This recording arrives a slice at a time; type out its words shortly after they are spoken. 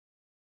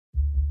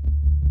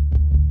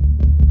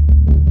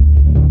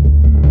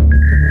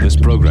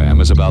program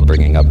is about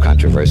bringing up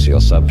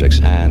controversial subjects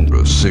and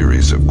a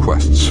series of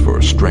quests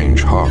for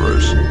strange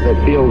horrors.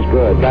 It feels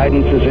good.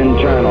 Guidance is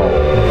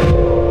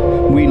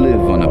internal. We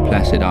live on a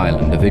placid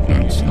island of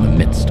ignorance in the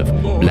midst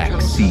of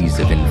black seas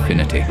of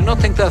infinity. Do you not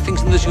think there are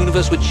things in this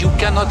universe which you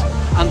cannot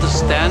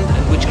understand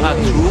and which are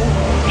true?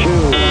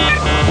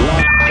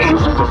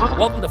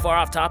 Welcome to Far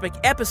Off Topic,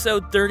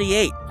 episode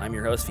 38. I'm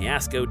your host,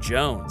 Fiasco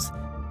Jones.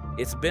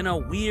 It's been a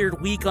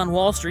weird week on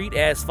Wall Street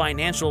as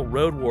financial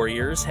road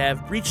warriors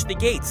have breached the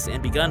gates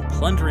and begun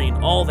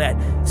plundering all that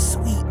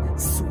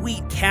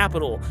sweet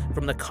capital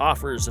from the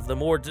coffers of the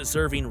more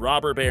deserving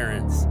robber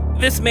barons.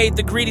 This made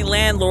the greedy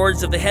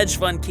landlords of the hedge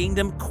fund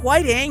kingdom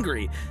quite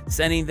angry,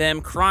 sending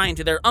them crying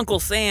to their Uncle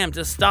Sam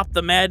to stop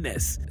the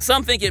madness.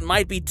 Some think it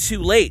might be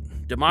too late.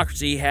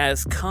 Democracy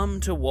has come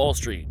to Wall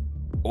Street.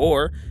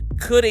 Or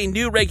could a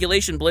new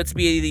regulation blitz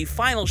be the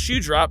final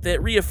shoe drop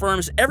that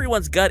reaffirms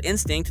everyone's gut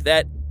instinct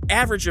that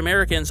average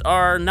Americans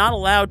are not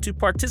allowed to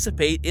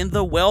participate in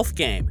the wealth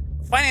game?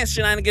 Finance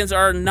shenanigans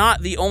are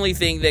not the only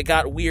thing that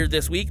got weird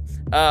this week.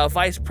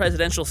 Vice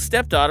presidential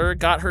stepdaughter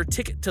got her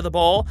ticket to the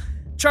ball.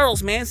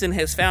 Charles Manson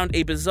has found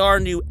a bizarre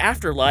new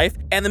afterlife,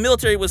 and the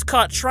military was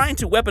caught trying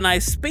to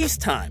weaponize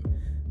space-time.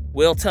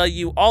 We'll tell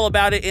you all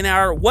about it in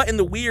our What in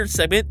the Weird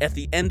segment at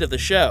the end of the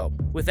show.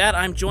 With that,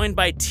 I'm joined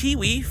by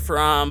Tiwi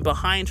from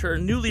behind her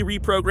newly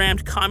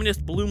reprogrammed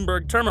communist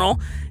Bloomberg terminal,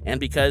 and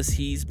because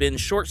he's been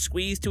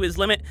short-squeezed to his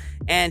limit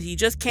and he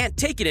just can't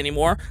take it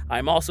anymore,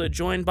 I'm also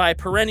joined by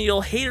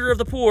perennial hater of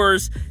the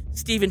poors,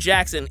 Stephen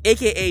Jackson,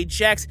 a.k.a.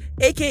 Jax,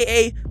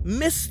 a.k.a.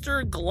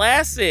 Mr.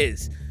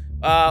 Glasses.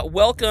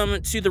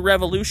 Welcome to the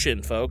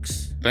revolution,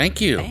 folks.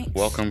 Thank you. Thanks.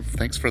 Welcome.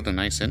 Thanks for the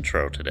nice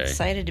intro today.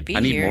 Excited to be here.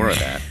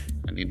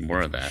 I need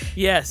more of that.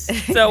 Yes.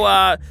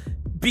 So,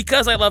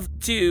 because I love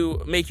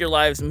to make your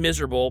lives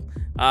miserable,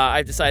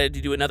 I've decided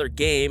to do another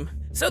game.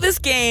 So this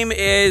game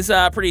is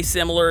pretty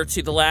similar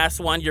to the last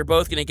one. You're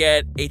both going to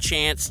get a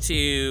chance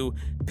to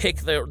pick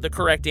the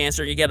correct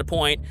answer. You get a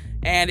point,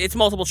 and it's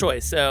multiple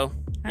choice. So,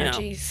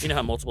 you know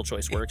how multiple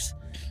choice works.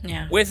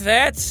 Yeah. With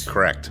that,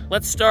 correct.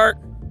 Let's start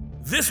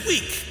this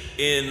week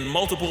in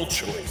multiple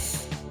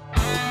choice.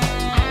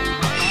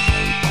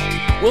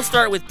 We'll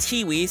start with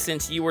Tiwi,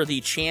 since you were the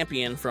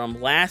champion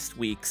from last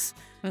week's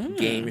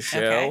game show.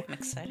 Okay, I'm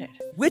excited.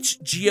 Which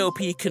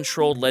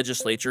GOP-controlled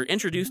legislature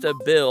introduced a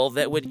bill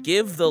that would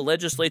give the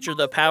legislature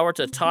the power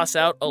to toss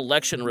out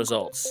election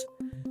results?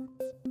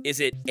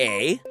 Is it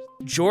A,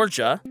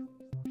 Georgia,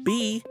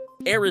 B,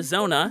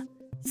 Arizona,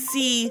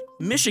 C,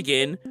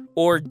 Michigan,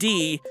 or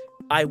D,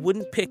 I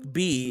wouldn't pick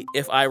B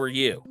if I were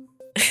you?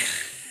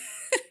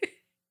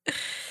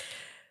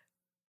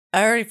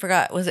 I already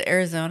forgot. Was it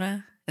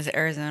Arizona? Is it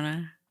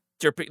Arizona?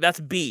 That's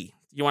B.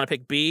 You want to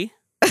pick B?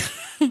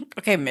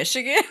 Okay,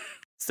 Michigan?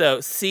 So,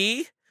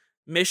 C,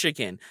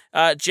 Michigan.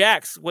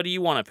 Jax, what do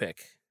you want to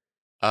pick?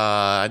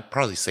 I'd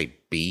probably say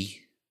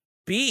B.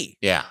 B?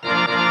 Yeah.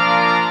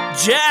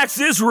 Jax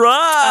is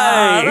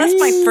right! That's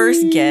my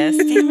first guess.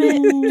 Damn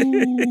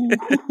it.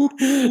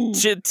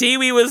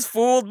 Tiwi was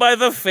fooled by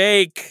the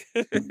fake.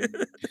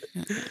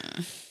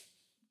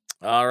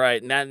 All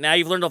right, now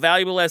you've learned a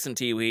valuable lesson,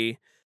 Tiwi.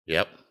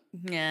 Yep.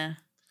 Yeah.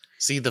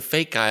 See, the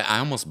fake, I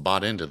almost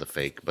bought into the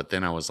fake, but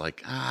then I was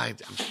like, I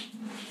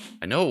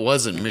know it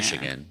wasn't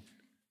Michigan.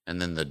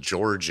 And then the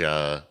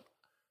Georgia,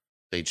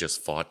 they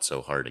just fought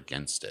so hard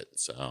against it.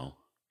 So,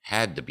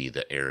 had to be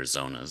the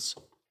Arizonas.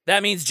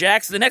 That means,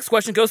 Jax, the next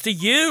question goes to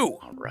you.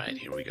 All right,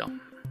 here we go.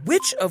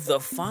 Which of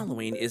the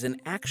following is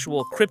an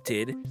actual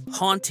cryptid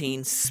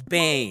haunting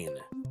Spain?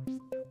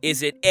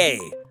 Is it A,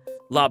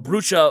 La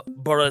Brucha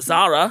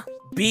Barazara,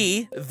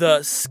 B,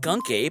 the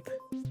skunk ape,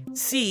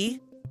 C,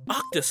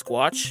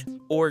 Octosquatch,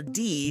 or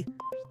D,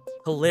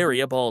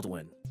 Hilaria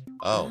Baldwin?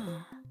 Oh.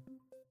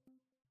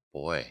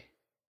 Boy.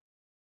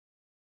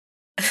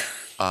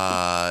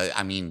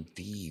 I mean,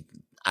 D,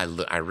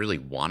 I really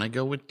want to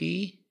go with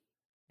D.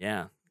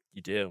 Yeah,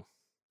 you do.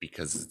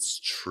 Because it's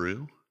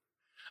true.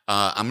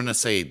 I'm going to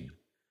say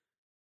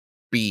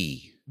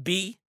B.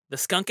 B, the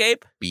skunk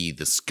ape? B,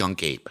 the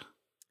skunk ape.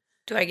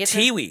 Do I get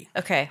Tiwi.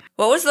 Okay.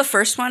 What was the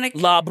first one?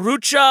 La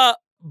Brucha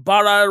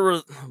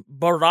Baraza.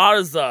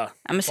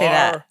 I'm going to say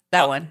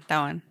that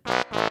one.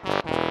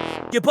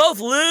 You both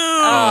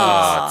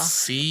lose.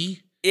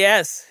 C?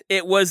 Yes,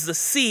 it was the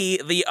C,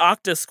 the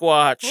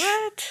Octosquatch.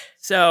 What?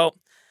 So,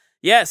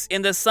 yes,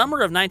 in the summer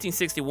of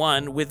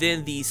 1961,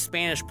 within the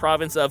Spanish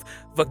province of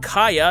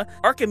Vizcaya,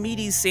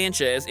 Archimedes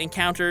Sanchez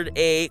encountered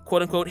a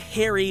quote-unquote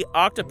hairy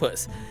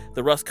octopus,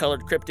 the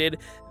rust-colored cryptid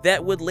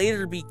that would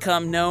later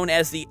become known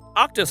as the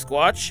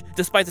Octosquatch.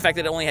 Despite the fact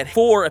that it only had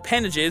 4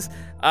 appendages,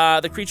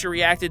 the creature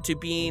reacted to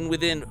being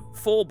within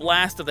full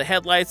blast of the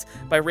headlights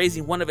by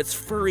raising one of its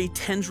furry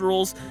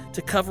tendrils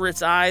to cover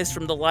its eyes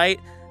from the light.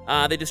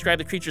 They described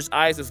the creature's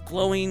eyes as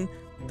glowing,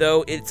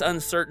 though it's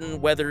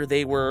uncertain whether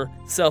they were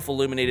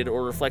self-illuminated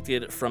or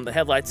reflected from the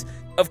headlights.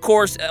 Of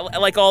course,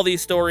 like all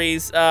these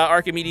stories,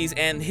 Archimedes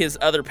and his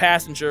other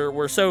passenger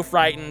were so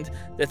frightened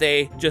that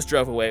they just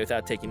drove away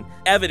without taking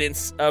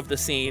evidence of the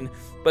scene.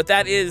 But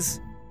that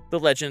is the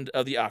legend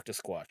of the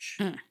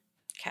Octosquatch.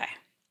 Okay.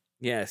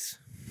 Yes.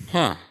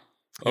 Huh.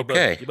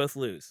 Okay. You both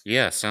lose.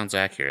 Yeah, sounds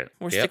accurate.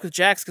 We'll stick with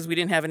Jax because we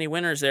didn't have any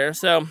winners there.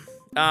 So,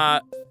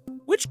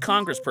 which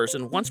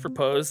congressperson once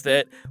proposed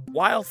that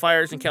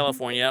wildfires in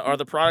California are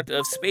the product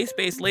of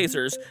space-based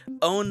lasers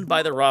owned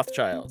by the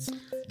Rothschilds?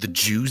 The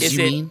Jews,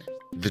 mean?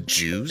 The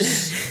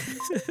Jews?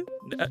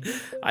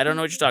 I don't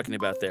know what you're talking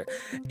about there.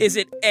 Is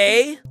it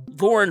A,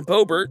 Lauren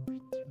Boebert,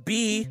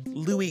 B,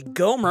 Louis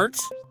Gohmert,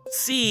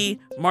 C,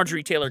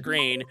 Marjorie Taylor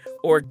Greene,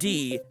 or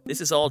D,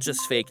 this is all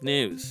just fake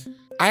news?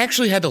 I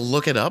actually had to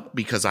look it up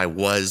because I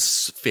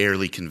was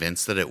fairly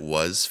convinced that it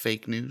was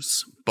fake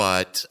news,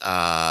 but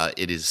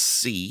it is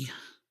C.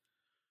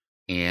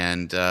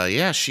 And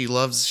she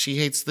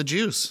hates the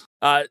Jews.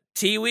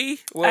 Tiwi?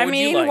 I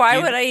mean, why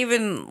would I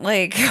even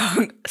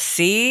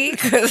C?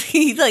 Because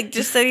he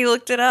just said he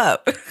looked it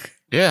up.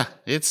 Yeah,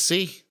 it's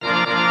C. All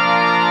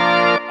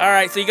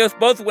right, so you guys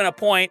both win a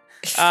point.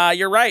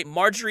 You're right.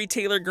 Marjorie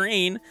Taylor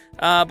Greene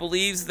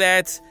believes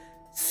that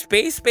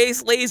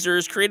space-based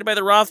lasers created by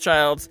the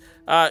Rothschilds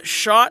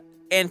shot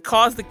and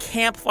caused the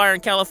Camp Fire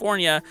in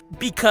California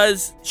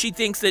because she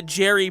thinks that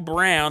Jerry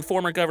Brown,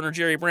 former Governor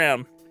Jerry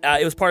Brown,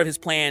 it was part of his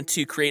plan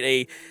to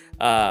create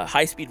a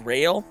high-speed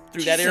rail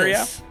through that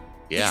area.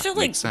 Yeah, these are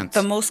makes sense.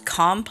 The most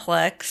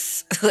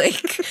complex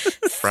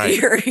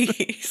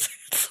theories.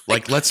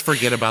 Let's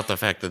forget about the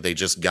fact that they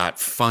just got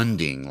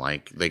funding.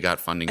 They got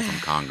funding from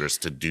Congress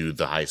to do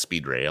the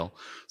high-speed rail.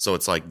 So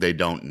it's they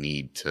don't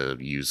need to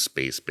use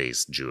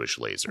space-based Jewish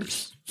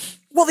lasers.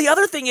 Well, the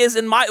other thing is,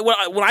 when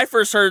I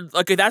first heard,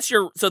 okay, that's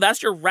your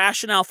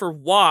rationale for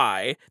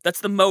why.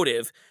 That's the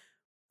motive.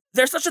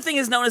 There's such a thing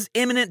as known as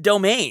eminent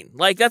domain.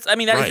 Right. You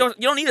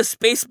don't need a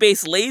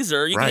space-based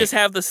laser. You can just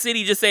have the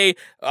city just say,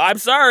 "I'm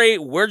sorry,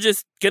 we're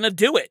just gonna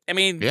do it."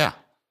 Yeah.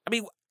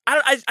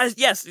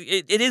 Yes,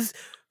 it is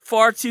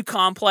far too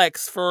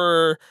complex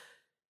for.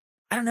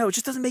 I don't know. It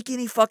just doesn't make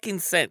any fucking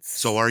sense.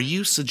 So, are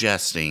you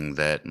suggesting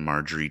that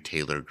Marjorie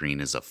Taylor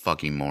Greene is a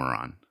fucking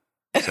moron?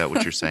 Is that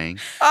what you're saying?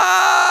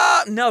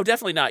 No,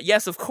 definitely not.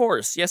 Yes, of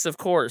course.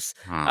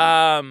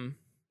 Huh.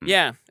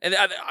 Yeah, and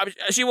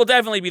she will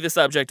definitely be the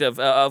subject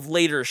of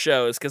later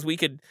shows because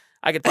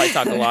I could probably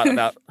talk a lot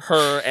about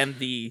her and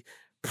the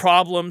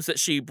problems that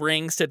she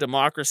brings to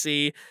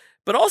democracy,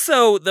 but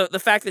also the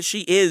fact that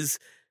she is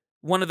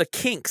one of the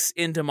kinks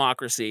in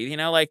democracy.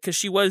 Because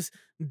she was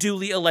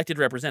duly elected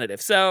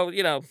representative. So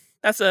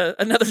that's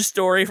another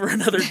story for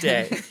another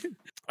day.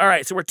 All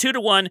right, so we're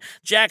 2-1.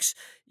 Jax,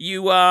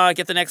 you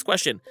get the next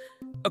question.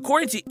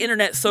 According to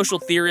internet social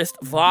theorist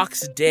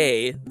Vox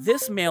Day,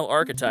 this male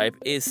archetype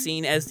is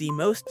seen as the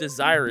most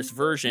desirous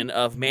version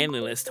of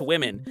manliness to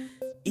women,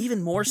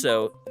 even more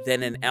so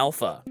than an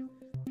alpha.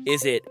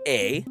 Is it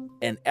A,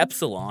 an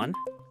epsilon,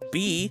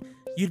 B,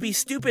 you'd be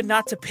stupid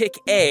not to pick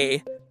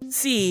A,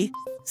 C,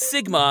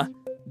 sigma,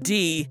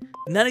 D,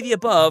 none of the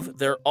above,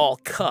 they're all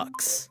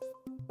cucks?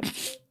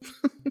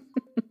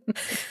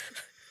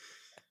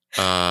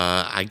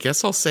 I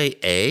guess I'll say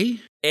A.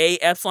 A,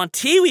 epsilon.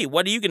 Tiwi,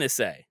 what are you going to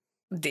say?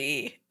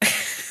 D.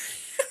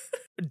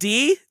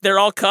 D? They're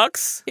all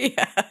cucks?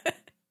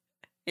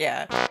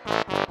 Yeah.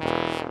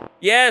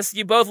 Yes,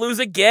 you both lose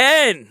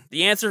again.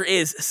 The answer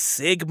is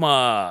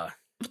sigma.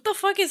 What the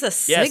fuck is a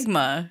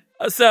sigma?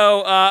 Yes.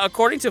 So,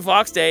 according to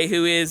Vox Day,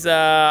 who is,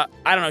 I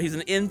don't know, he's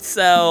an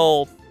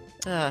incel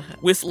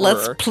whisperer.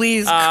 Let's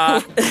please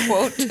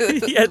quote.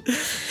 Yeah.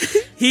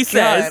 He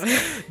says,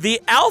 the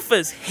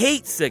alphas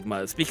hate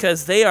sigmas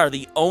because they are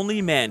the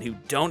only men who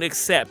don't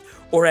accept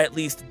or at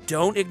least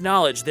don't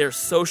acknowledge their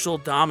social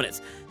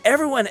dominance.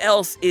 Everyone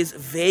else is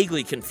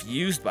vaguely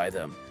confused by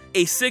them.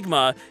 A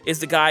sigma is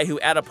the guy who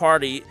at a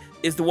party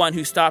is the one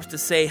who stops to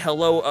say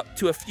hello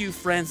to a few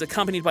friends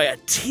accompanied by a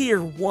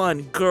tier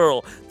 1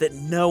 girl that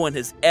no one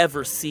has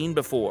ever seen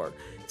before.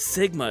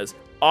 Sigmas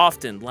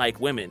often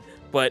like women,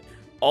 but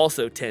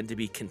also tend to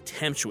be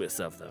contemptuous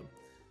of them.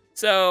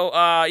 So,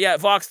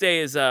 Vox Day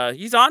is,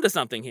 he's onto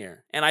something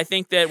here. And I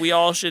think that we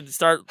all should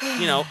start,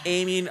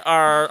 aiming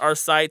our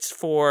sights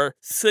for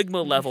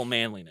sigma-level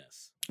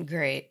manliness.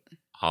 Great.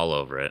 All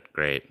over it.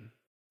 Great.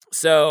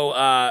 So,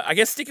 I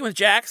guess sticking with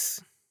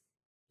Jax,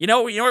 you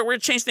know what, we're going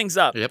to change things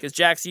up. Yep. Because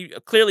Jax, you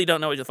clearly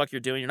don't know what the fuck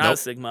you're doing. You're not a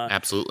sigma.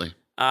 Absolutely.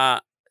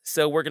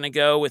 So we're going to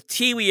go with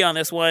Tiwi on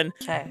this one.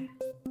 Okay.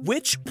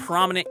 Which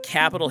prominent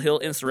Capitol Hill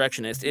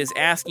insurrectionist is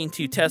asking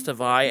to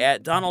testify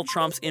at Donald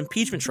Trump's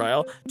impeachment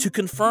trial to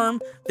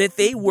confirm that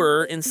they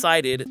were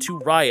incited to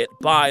riot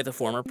by the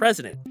former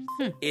president?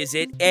 Is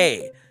it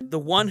A, the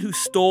one who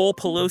stole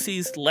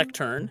Pelosi's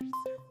lectern,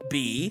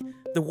 B,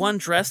 the one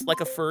dressed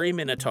like a furry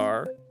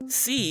minotaur,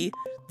 C,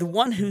 the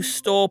one who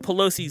stole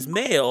Pelosi's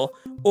mail,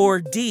 or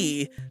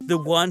D, the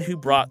one who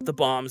brought the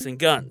bombs and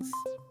guns?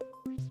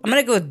 I'm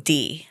going to go with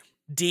D.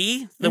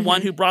 D, the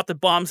one who brought the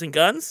bombs and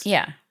guns?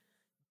 Yeah.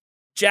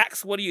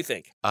 Jax, what do you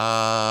think?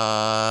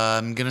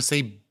 I'm going to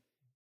say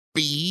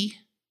B.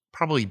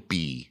 Probably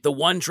B. The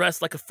one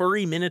dressed like a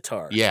furry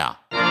minotaur. Yeah.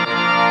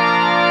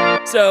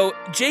 So,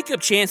 Jacob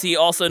Chansey,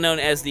 also known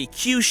as the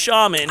Q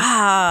Shaman,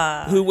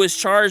 who was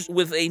charged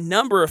with a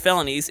number of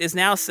felonies, is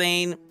now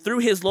saying through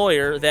his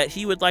lawyer that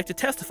he would like to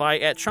testify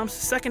at Trump's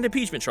second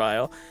impeachment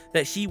trial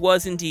that he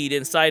was indeed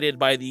incited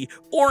by the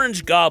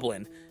Orange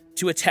Goblin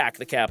to attack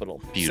the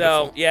Capitol.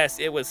 Beautiful. So, yes,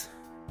 it was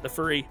the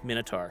furry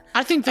Minotaur.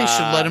 I think they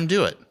should let him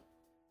do it.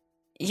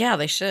 Yeah,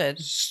 they should.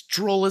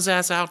 Stroll his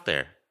ass out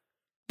there.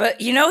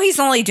 But he's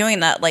only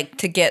doing that like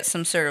to get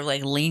some sort of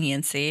like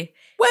leniency.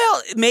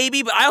 Well,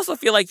 maybe, but I also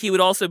feel like he would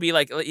also be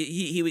like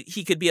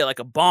he could be like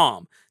a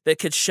bomb that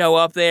could show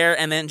up there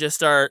and then just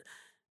start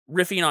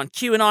riffing on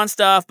QAnon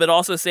stuff, but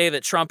also say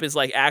that Trump is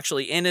like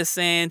actually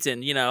innocent,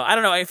 and I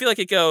don't know. I feel like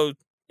it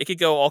could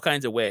go all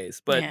kinds of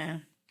ways, but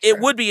it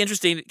would be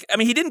interesting. I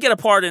mean, he didn't get a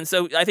pardon,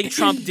 so I think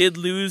Trump did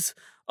lose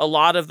a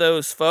lot of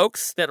those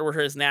folks that were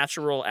his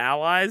natural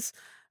allies.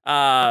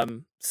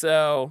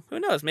 So who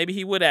knows? Maybe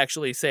he would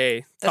actually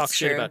talk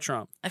shit about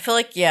Trump. I feel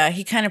like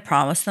he kind of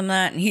promised them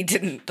that, and he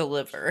didn't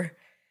deliver.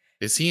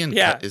 Is he in?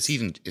 Yeah. Is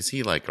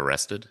he like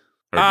arrested?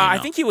 I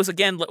think he was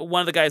again one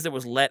of the guys that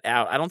was let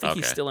out. I don't think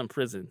he's still in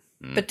prison.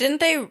 But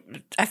didn't they?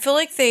 I feel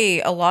like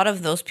a lot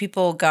of those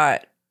people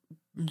got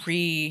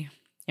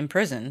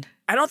re-imprisoned.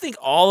 I don't think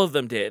all of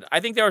them did. I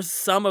think there were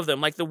some of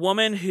them, like the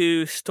woman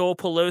who stole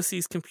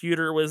Pelosi's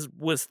computer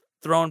was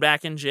thrown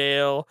back in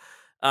jail.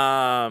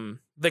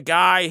 The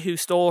guy who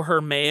stole her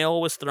mail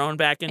was thrown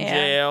back in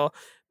jail,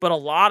 but a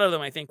lot of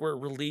them, I think, were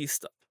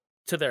released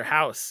to their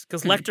house.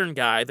 Because Lectern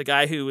guy, the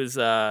guy who was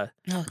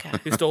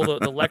who stole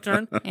the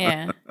lectern,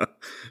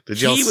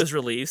 he was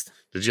released.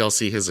 Did y'all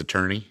see his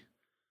attorney?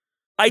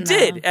 I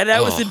did, and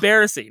that was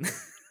embarrassing.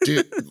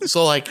 Dude,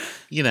 so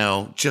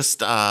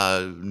just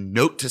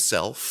note to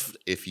self: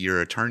 if your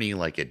attorney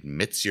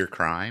admits your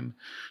crime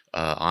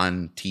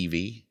on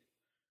TV.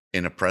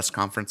 In a press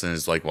conference and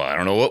is like, well, I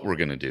don't know what we're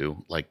going to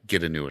do.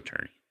 Get a new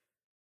attorney.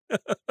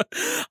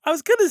 I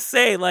was going to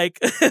say,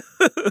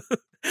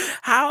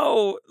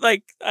 how,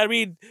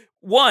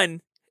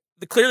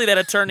 clearly that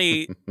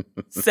attorney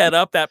set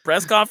up that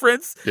press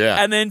conference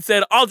and then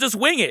said, I'll just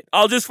wing it.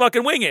 I'll just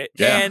fucking wing it.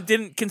 Yeah. And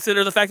didn't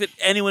consider the fact that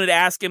anyone had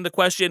asked him the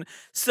question.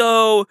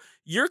 So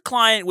your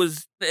client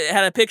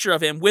had a picture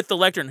of him with the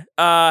lectern.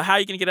 How are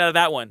you going to get out of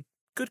that one?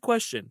 Good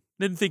question.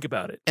 Didn't think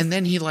about it. And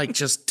then he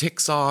just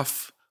ticks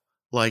off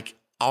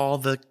all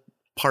the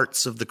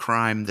parts of the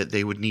crime that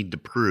they would need to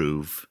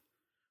prove.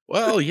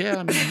 Well, yeah,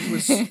 I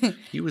mean,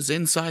 he was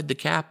inside the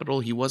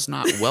Capitol. He was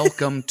not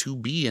welcome to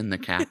be in the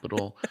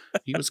Capitol.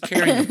 He was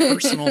carrying the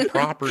personal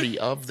property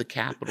of the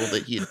Capitol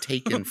that he had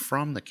taken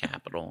from the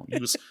Capitol.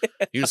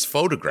 He was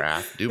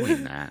photographed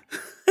doing that.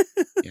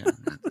 Yeah,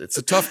 it's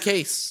a tough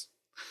case.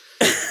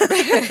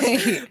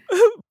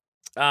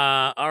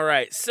 All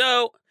right,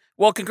 so.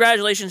 Well,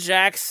 congratulations,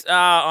 Jax,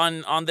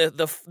 on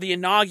the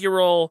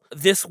inaugural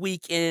This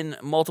Week in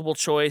Multiple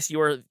Choice.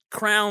 You are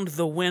crowned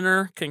the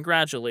winner.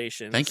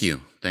 Congratulations. Thank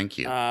you.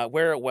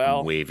 Wear it well.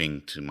 I'm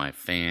waving to my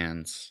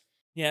fans.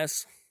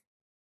 Yes.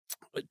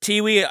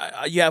 Tiwi,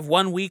 you have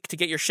 1 week to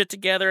get your shit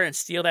together and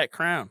steal that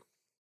crown.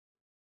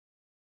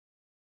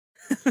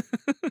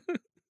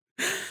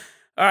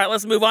 All right,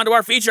 let's move on to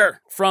our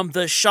feature. From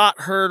the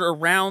shot heard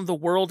around the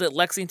world at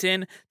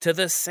Lexington to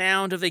the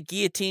sound of the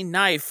guillotine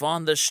knife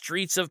on the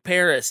streets of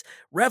Paris,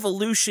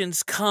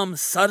 revolutions come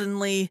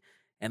suddenly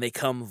and they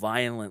come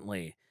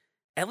violently.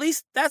 At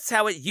least that's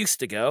how it used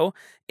to go.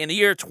 In the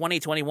year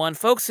 2021,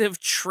 folks have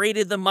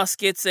traded the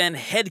muskets and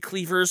head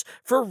cleavers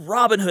for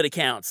Robin Hood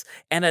accounts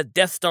and a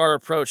Death Star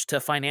approach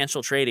to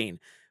financial trading.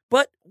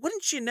 But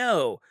wouldn't you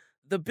know,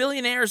 the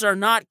billionaires are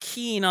not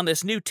keen on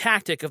this new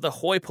tactic of the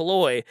hoi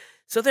polloi,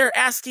 so they're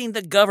asking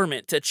the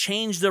government to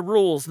change the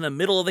rules in the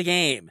middle of the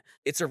game.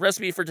 It's a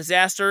recipe for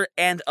disaster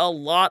and a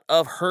lot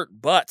of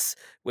hurt butts,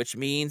 which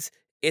means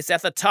it's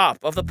at the top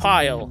of the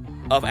pile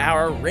of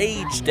our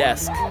rage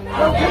desk.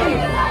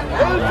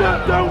 Hands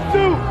up, don't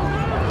shoot!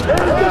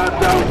 Hands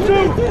up, don't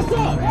shoot!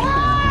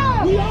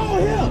 We all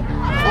here!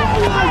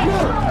 All right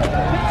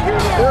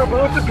here! They're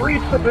about to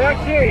breach the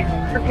back gate.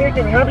 You're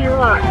taking heavy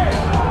rocks.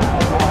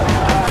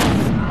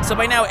 So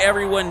by now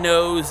everyone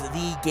knows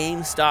the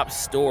GameStop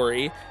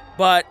story,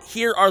 but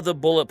here are the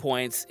bullet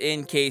points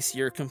in case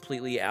you're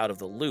completely out of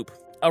the loop.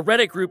 A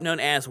Reddit group known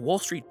as Wall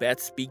Street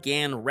Bets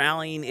began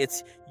rallying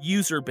its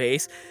user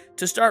base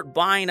to start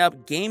buying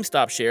up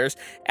GameStop shares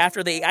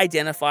after they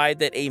identified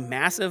that a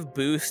massive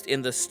boost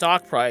in the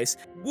stock price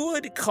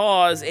would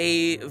cause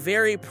a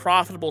very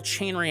profitable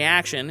chain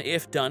reaction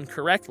if done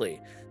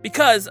correctly.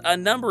 Because a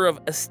number of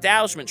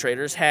establishment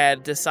traders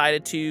had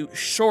decided to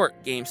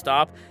short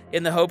GameStop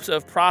in the hopes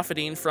of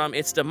profiting from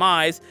its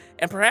demise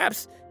and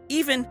perhaps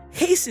even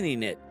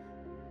hastening it.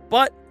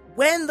 But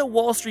when the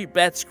Wall Street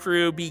Bets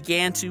crew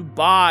began to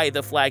buy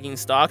the flagging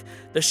stock,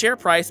 the share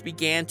price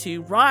began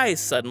to rise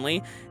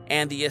suddenly,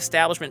 and the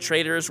establishment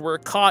traders were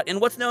caught in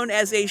what's known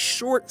as a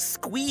short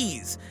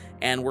squeeze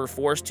and were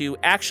forced to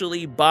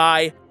actually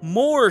buy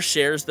more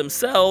shares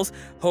themselves,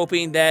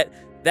 hoping that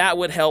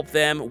would help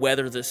them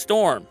weather the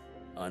storm.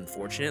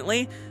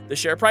 Unfortunately, the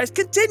share price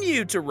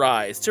continued to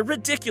rise to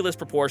ridiculous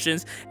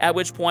proportions, at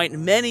which point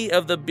many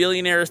of the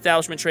billionaire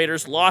establishment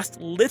traders lost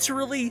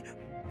literally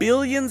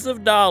billions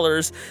of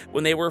dollars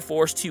when they were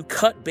forced to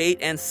cut bait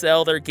and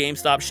sell their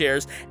GameStop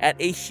shares at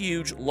a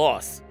huge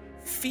loss.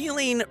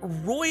 Feeling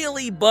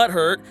royally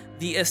butthurt,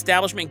 the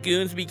establishment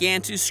goons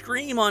began to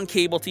scream on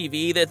cable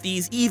TV that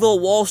these evil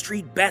Wall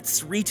Street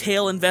bets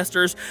retail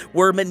investors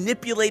were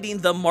manipulating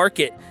the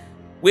market,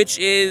 which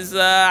is,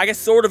 I guess,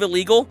 sort of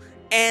illegal,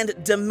 and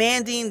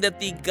demanding that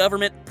the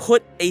government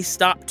put a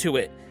stop to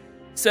it.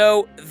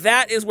 So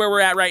that is where we're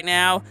at right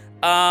now.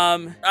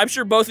 I'm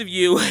sure both of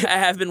you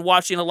have been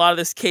watching a lot of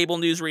this cable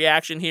news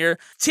reaction here.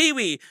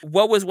 Tiwi,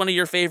 what was one of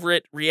your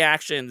favorite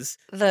reactions?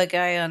 The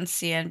guy on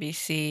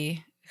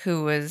CNBC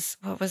who was,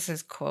 what was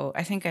his quote?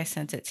 I think I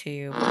sent it to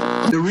you.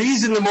 The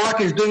reason the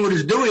market is doing what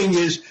it's doing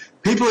is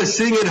people are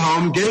sitting at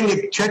home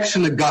getting checks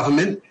from the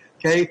government,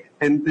 okay?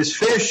 And this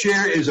fair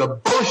share is a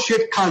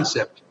bullshit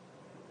concept.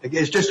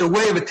 It's just a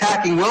way of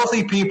attacking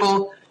wealthy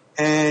people.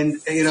 And,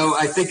 you know,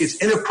 I think it's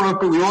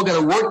inappropriate. We all got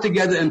to work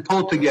together and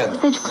pull together.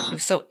 He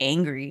was so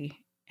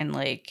angry and,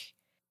 like,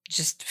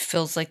 just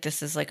feels like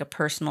this is, like, a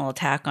personal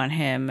attack on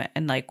him.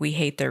 And, like, we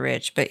hate the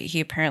rich. But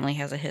he apparently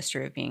has a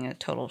history of being a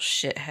total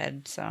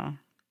shithead,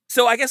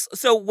 So I guess,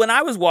 when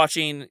I was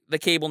watching the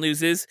cable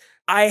newses,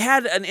 I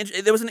had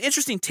there was an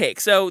interesting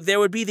take. So there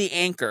would be the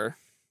anchor,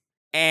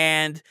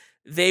 and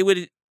they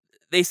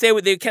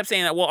kept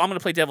saying that, well, I'm going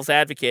to play devil's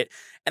advocate.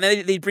 And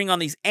then they'd bring on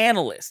these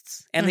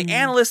analysts, and the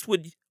analysts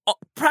would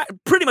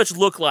pretty much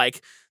look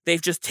like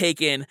they've just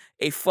taken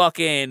a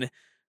fucking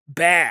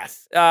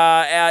bath,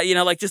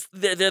 like just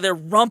they're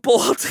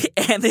rumpled,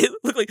 and they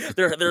look like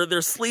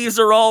their sleeves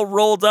are all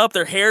rolled up,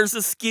 their hair's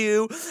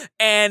askew,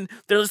 and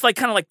they're just like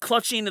kind of like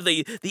clutching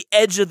the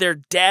edge of their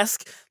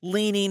desk,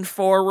 leaning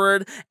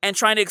forward and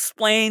trying to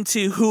explain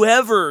to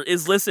whoever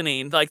is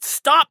listening, like,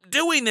 stop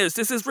doing this.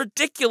 This is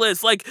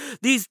ridiculous. Like,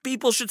 these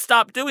people should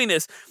stop doing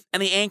this.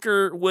 And the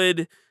anchor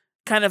would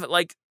kind of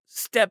like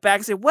step back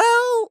and say,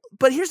 well,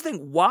 but here's the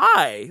thing.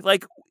 Why?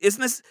 Like,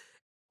 isn't this...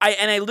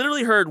 I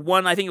literally heard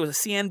one, I think it was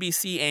a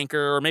CNBC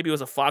anchor, or maybe it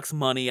was a Fox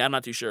Money, I'm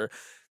not too sure.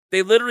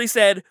 They literally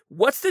said,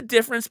 what's the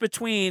difference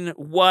between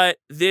what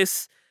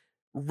this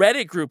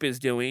Reddit group is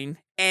doing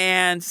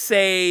and,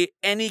 say,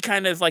 any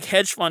kind of like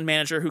hedge fund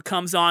manager who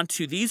comes on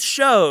to these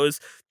shows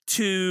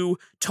to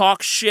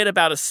talk shit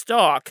about a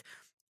stock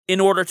in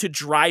order to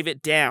drive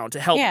it down, to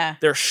help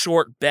their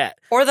short bet.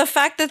 Or the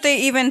fact that they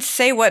even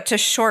say what to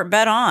short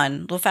bet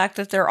on. The fact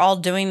that they're all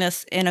doing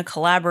this in a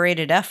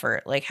collaborated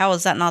effort. Like, how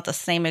is that not the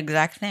same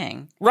exact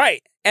thing?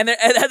 Right. And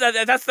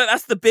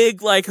that's the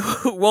big, like,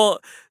 well,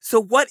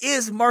 so what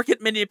is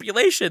market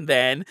manipulation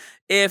then,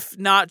 if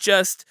not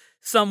just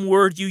some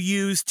word you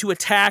use to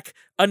attack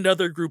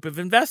another group of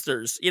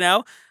investors, you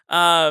know?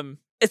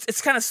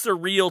 It's kind of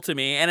surreal to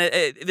me.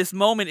 And this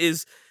moment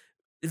is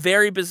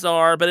very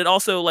bizarre, but it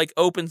also like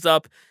opens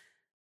up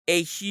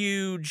a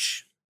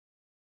huge,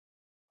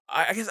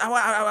 I guess, I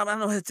don't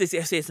know how to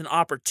say it's an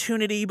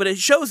opportunity, but it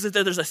shows that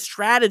there's a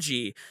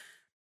strategy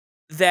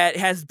that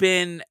has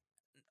been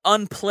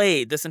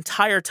unplayed this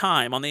entire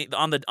time on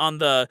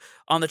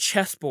the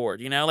chessboard.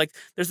 You know, like,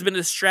 there's been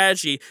this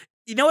strategy.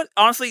 You know what?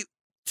 Honestly,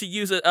 to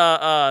use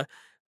a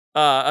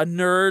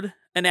nerd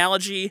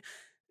analogy,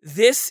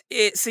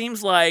 it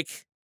seems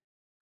like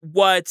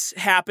what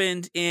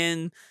happened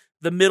in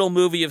the middle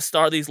movie of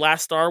these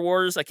last Star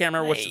Wars. I can't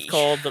remember what it's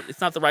called.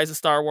 It's not The Rise of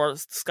Star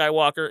Wars,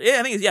 Skywalker.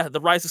 Yeah, I think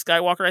The Rise of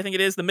Skywalker, I think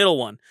it is, the middle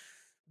one.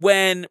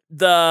 When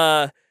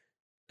the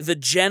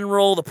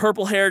general, the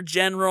purple-haired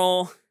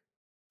general,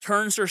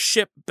 turns her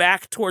ship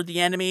back toward the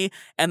enemy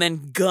and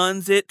then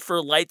guns it for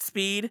light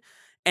speed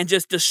and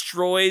just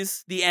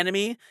destroys the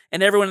enemy.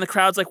 And everyone in the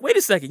crowd's like, wait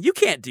a second, you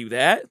can't do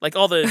that. Like,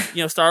 all the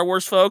Star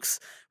Wars folks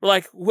were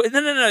like, no,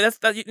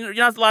 you're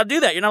not allowed to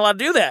do that. You're not allowed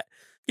to do that.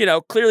 You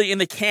know, clearly in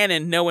the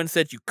canon, no one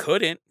said you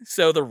couldn't.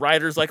 So the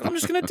writer's like, I'm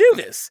just going to do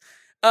this.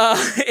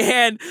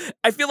 And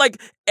I feel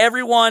like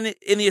everyone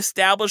in the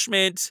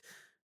establishment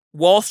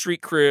Wall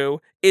Street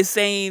crew is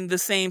saying the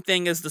same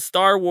thing as the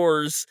Star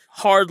Wars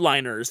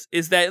hardliners,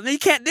 is that you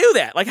can't do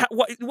that. Like,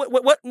 what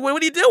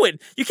are you doing?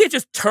 You can't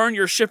just turn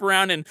your ship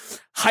around and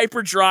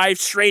hyperdrive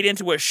straight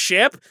into a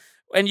ship,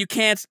 and you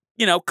can't,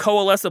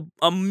 coalesce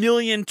a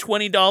million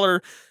 $20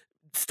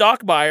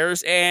 stock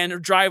buyers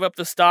and drive up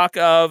the stock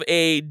of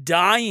a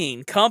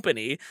dying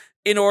company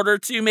in order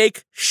to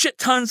make shit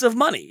tons of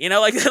money.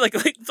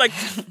 It's like,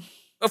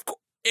 of course,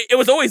 it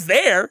was always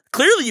there.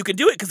 Clearly you can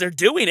do it because they're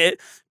doing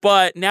it,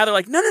 but now they're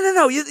like, no,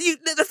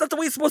 that's not the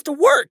way it's supposed to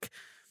work.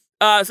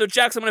 So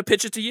Jax, I'm going to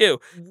pitch it to you.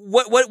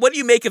 What do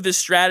you make of this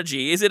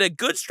strategy? Is it a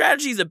good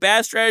strategy? Is it a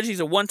bad strategy?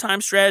 Is it a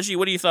one-time strategy?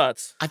 What are your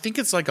thoughts? I think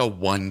it's like a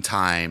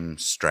one-time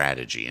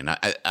strategy, and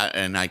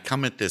I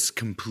come at this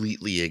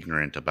completely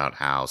ignorant about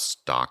how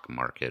stock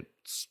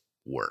markets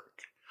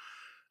work.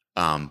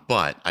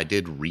 But I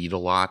did read a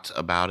lot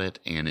about it,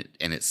 and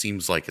it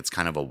seems like it's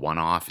kind of a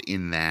one-off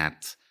in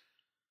that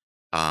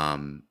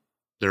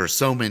there are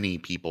so many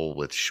people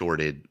with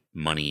shorted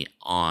money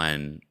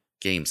on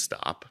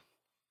GameStop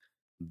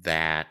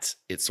that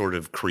it sort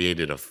of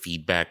created a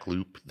feedback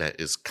loop that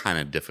is kind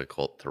of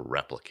difficult to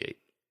replicate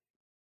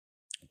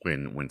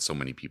when so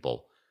many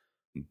people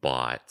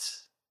bought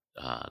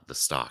the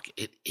stock.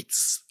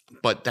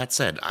 But that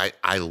said,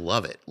 I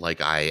love it. Like,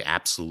 I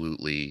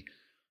absolutely,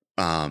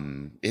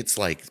 it's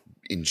like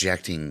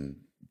injecting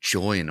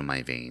joy into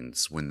my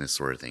veins when this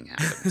sort of thing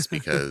happens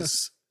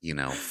because, you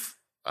know,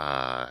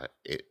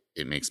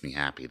 it makes me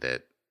happy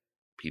that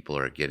people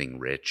are getting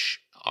rich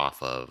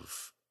off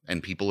of,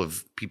 and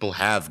people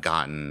have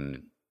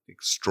gotten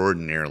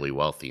extraordinarily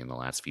wealthy in the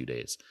last few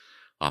days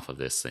off of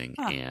this thing.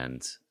 Huh.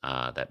 And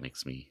that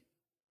makes me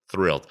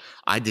thrilled.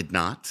 I did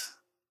not,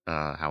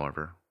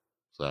 however.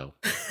 So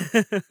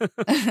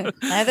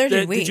neither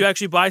did we. Did you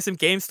actually buy some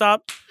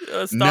GameStop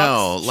stocks?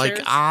 No, shares?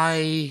 like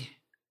I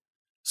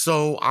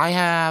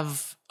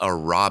have a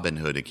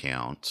Robinhood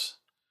account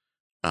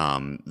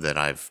that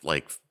I've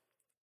like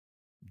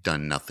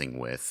done nothing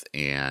with,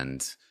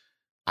 and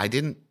I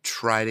didn't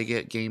try to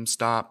get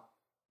GameStop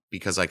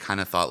because I kind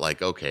of thought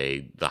like,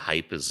 okay, the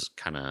hype is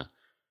kind of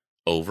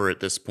over at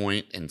this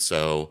point, and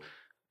so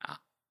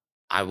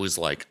I was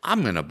like,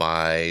 I'm gonna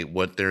buy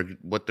what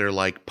they're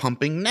like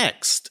pumping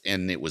next,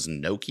 and it was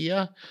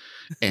Nokia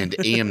and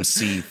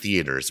AMC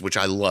Theaters, which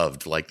I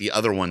loved. Like the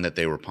other one that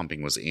they were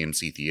pumping was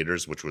AMC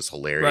Theaters, which was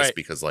hilarious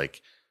because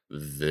like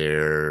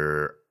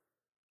they're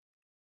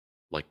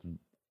like,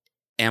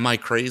 am I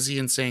crazy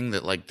in saying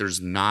that like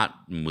there's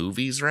not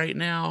movies right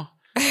now?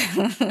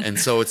 And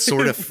so it's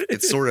sort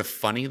of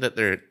funny that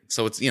they're,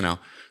 so it's, you know,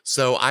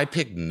 so I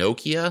picked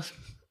Nokia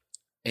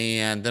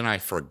and then I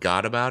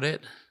forgot about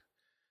it.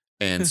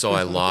 And so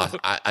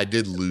I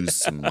did lose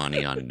some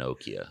money on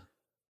Nokia.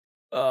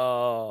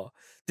 Oh,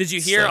 did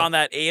you hear on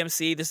that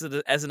AMC? This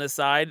is as an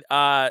aside.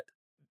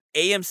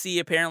 AMC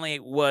apparently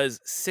was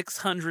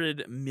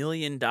 $600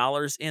 million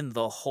in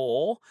the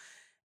hole.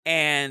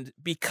 And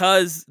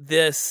because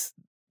the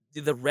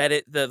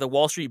Reddit, the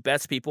Wall Street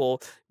Bets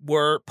people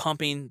were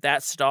pumping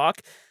that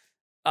stock,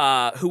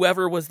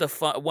 whoever was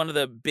one of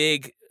the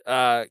big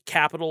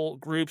capital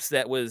groups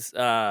that was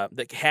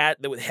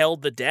that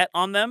held the debt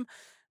on them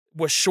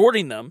was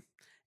shorting them,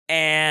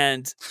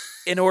 and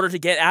in order to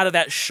get out of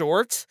that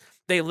short,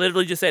 they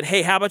literally just said,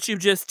 "Hey, how about you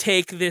just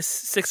take this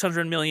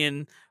 $600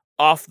 million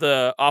off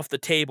the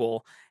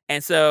table?"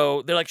 And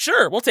so they're like,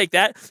 "Sure, we'll take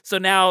that." So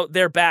now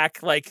they're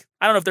back. Like,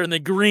 I don't know if they're in the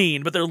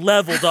green, but they're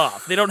leveled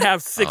off. They don't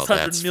have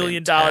 $600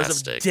 million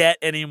of debt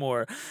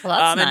anymore. Well,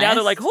 that's nice. And now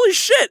they're like, "Holy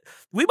shit,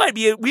 we might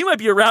be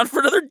around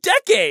for another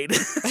decade."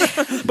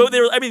 But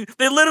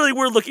they literally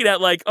were looking at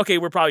like, okay,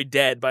 we're probably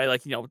dead by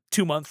like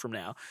 2 months from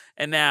now,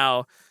 and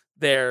now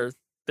they're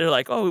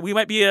like, oh, we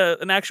might be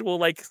an actual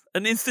like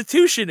an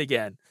institution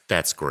again.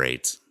 That's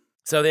great.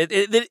 So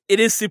it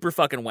is super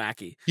fucking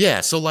wacky.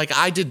 Yeah, so like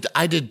I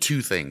did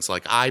two things.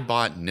 Like I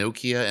bought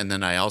Nokia, and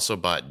then I also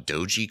bought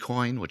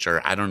Dogecoin, which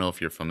I don't know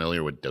if you're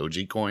familiar with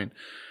Dogecoin,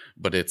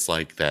 but it's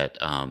like that.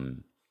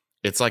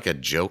 It's like a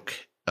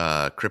joke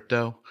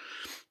crypto,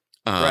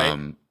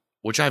 right?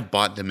 Which I've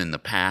bought them in the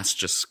past,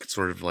 just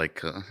sort of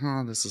like,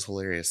 this is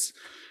hilarious.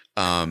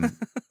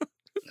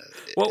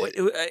 Well,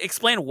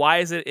 explain, why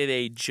is it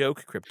a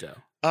joke crypto?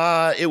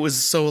 It was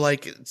so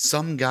like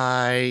some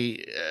guy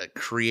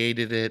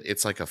created it.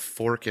 It's like a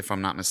fork, if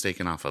I'm not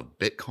mistaken, off of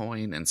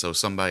Bitcoin. And so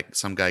some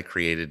guy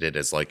created it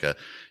as like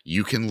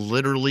you can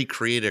literally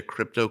create a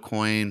crypto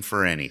coin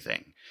for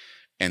anything.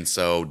 And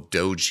so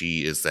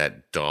Doji is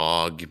that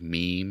dog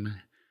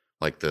meme,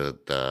 like the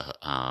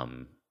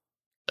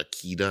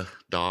Akita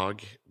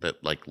dog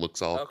that like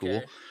looks all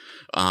cool.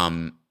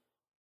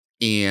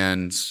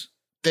 And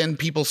then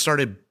people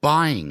started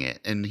buying it,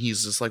 and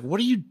he's just like, "What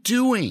are you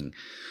doing?"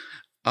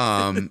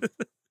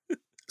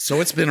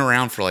 So it's been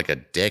around for like a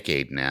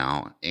decade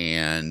now,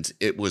 and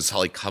it was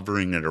like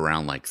hovering at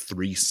around like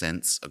 3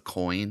 cents a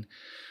coin.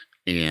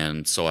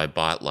 And so I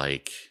bought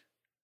like,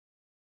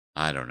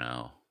 I don't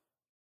know,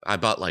 I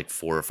bought like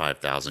 4,000 or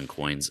 5,000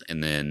 coins,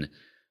 and then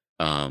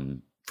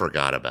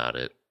forgot about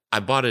it. I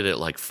bought it at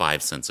like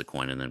 5 cents a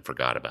coin and then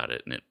forgot about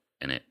it,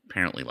 and it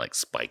apparently like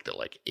spiked at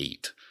like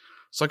 8.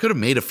 So I could have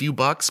made a few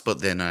bucks,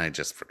 but then I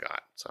just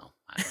forgot. So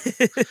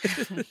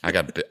I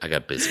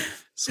got busy.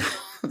 So.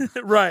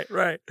 Right.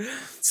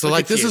 So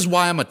like this is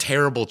why I'm a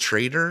terrible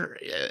trader.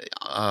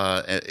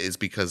 Is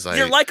because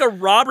you're like a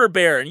robber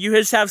baron. You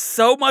just have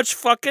so much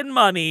fucking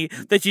money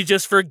that you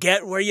just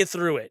forget where you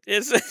threw it.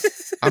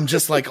 I'm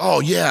just like, oh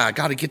yeah, I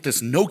got to get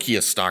this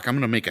Nokia stock. I'm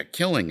gonna make a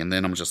killing, and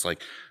then I'm just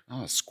like,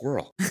 oh, a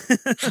squirrel.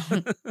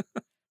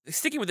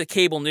 Sticking with the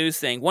cable news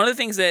thing, one of the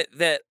things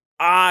that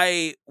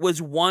I was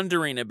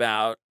wondering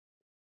about,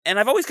 and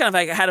I've always kind of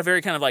like had a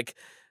very kind of like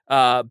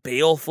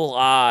baleful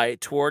eye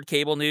toward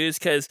cable news,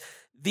 because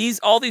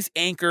all these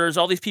anchors,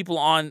 all these people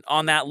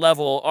on that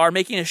level are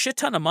making a shit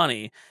ton of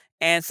money,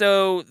 and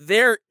so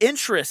their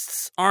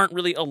interests aren't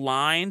really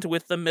aligned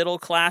with the middle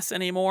class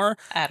anymore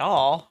at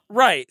all.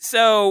 Right.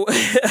 So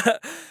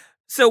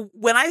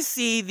when I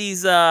see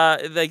these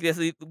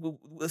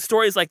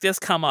stories like this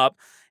come up,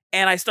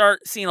 and I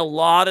start seeing a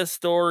lot of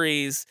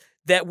stories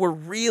that were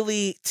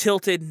really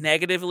tilted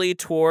negatively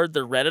toward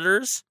the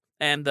Redditors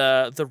and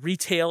the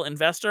retail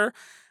investor,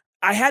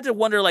 I had to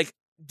wonder, like,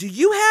 do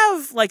you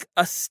have like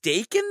a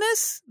stake in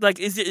this? Like,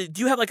 do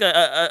you have like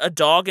a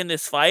dog in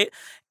this fight?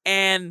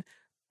 And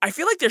I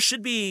feel like there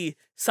should be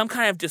some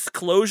kind of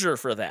disclosure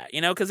for that,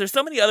 you know, because there's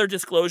so many other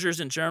disclosures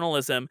in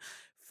journalism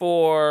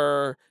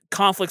for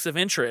conflicts of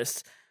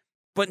interest,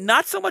 but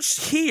not so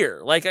much here.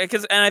 Like, and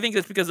I think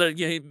it's because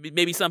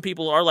maybe some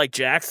people are like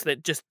Jax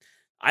that just,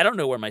 I don't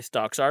know where my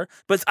stocks are,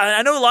 but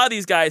I know a lot of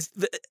these guys.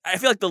 I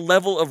feel like the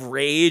level of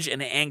rage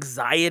and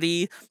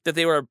anxiety that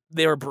they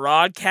were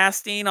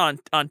broadcasting on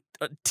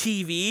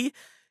TV,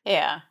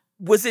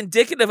 was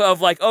indicative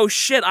of like, oh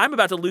shit, I'm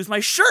about to lose my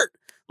shirt.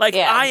 Like,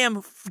 I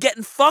am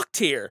getting fucked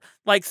here.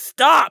 Like,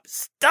 stop,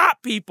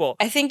 people.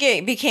 I think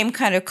it became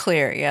kind of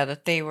clear,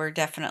 that they were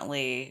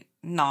definitely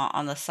not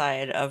on the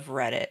side of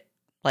Reddit,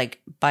 like,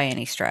 by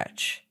any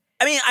stretch.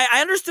 I mean, I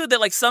understood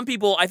that, like, some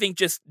people, I think,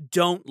 just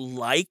don't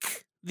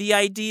like the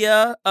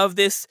idea of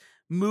this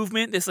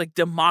movement, this, like,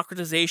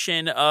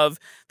 democratization of...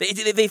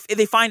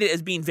 They find it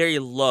as being very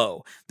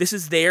low. This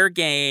is their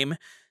game.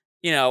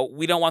 You know,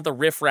 we don't want the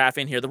riffraff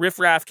in here. The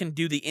riffraff can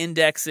do the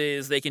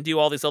indexes. They can do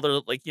all this other,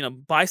 like, you know,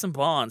 buy some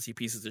bonds, you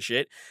pieces of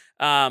shit.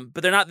 But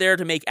they're not there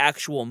to make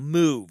actual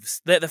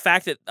moves. The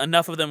fact that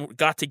enough of them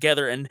got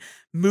together and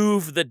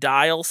moved the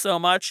dial so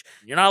much,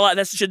 you're not allowed.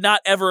 That should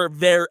not ever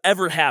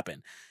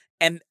happen.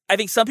 And I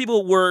think some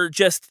people were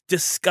just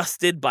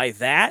disgusted by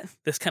that.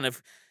 This kind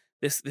of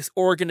this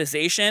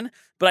organization.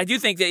 But I do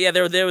think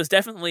that there was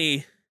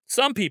definitely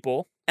some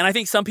people. And I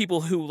think some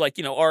people who, like,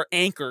 you know, are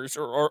anchors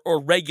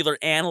or regular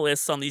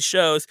analysts on these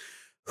shows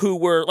who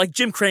were like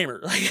Jim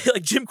Cramer.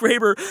 Like Jim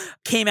Cramer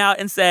came out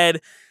and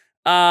said,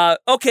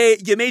 okay,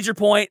 you made your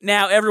point.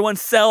 Now everyone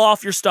sell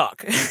off your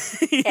stock.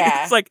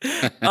 It's like,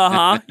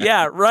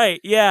 yeah, right.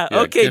 Yeah,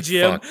 okay,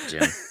 Jim.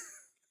 Jim.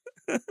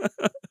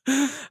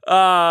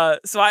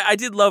 So I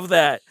did love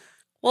that.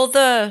 Well,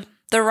 the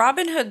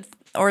Robinhood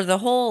or the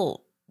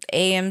whole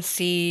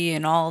AMC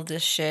and all of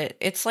this shit,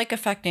 it's like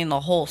affecting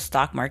the whole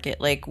stock market.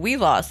 Like, we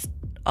lost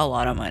a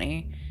lot of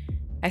money.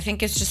 I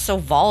think it's just so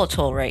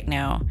volatile right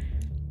now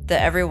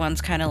that everyone's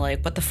kind of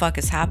like, what the fuck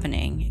is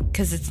happening?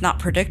 Because it's not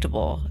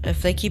predictable.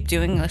 If they keep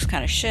doing this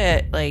kind of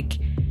shit, like,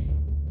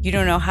 you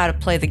don't know how to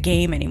play the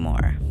game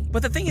anymore.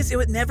 But the thing is,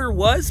 it never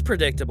was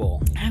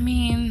predictable. I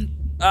mean...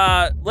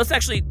 let's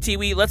actually,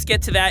 Tiwi, let's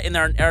get to that in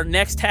our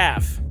next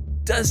half.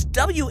 Does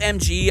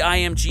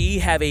WMG-IMG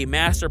have a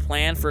master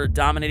plan for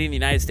dominating the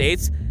United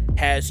States?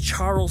 Has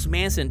Charles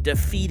Manson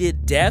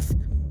defeated death?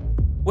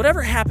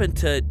 Whatever happened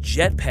to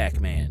Jetpack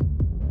Man?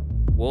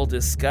 We'll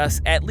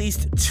discuss at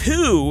least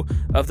 2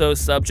 of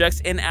those subjects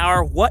in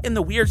our What in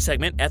the Weird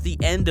segment at the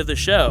end of the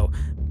show.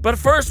 But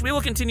first, we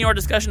will continue our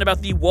discussion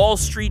about the Wall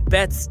Street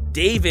bets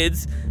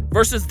Davids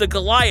versus the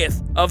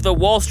Goliath of the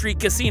Wall Street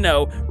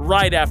Casino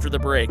right after the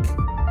break.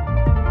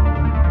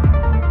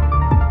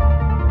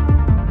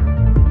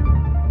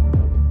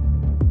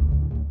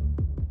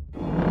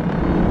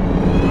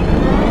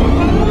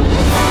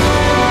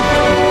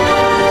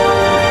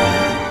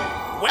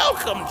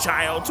 Welcome,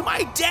 child, to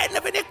my den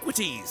of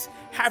iniquities.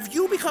 Have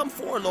you become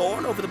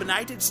forlorn over the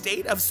benighted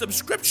state of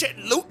subscription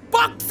loot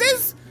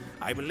boxes?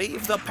 I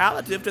believe the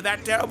palliative to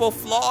that terrible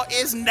flaw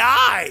is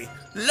nigh.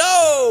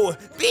 Lo,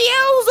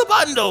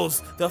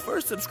 Beelzebundles, the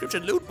first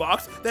subscription loot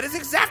box that is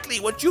exactly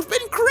what you've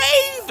been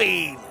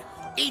craving.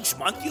 Each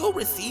month you'll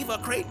receive a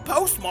crate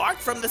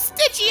postmarked from the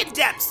Stygian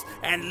depths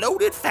and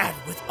loaded fat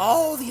with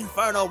all the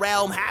Infernal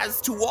Realm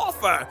has to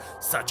offer,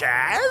 such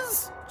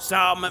as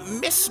some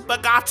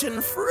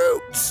misbegotten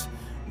fruit.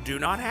 Do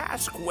not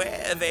ask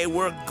where they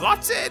were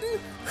gotten.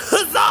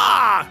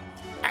 Huzzah!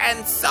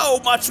 And so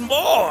much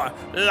more,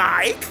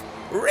 like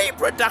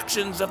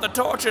reproductions of the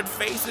tortured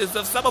faces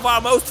of some of our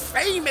most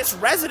famous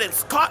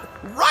residents caught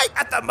right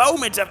at the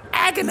moment of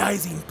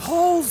agonizing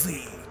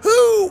palsy.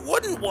 Who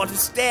wouldn't want to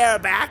stare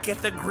back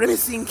at the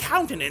grimacing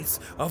countenance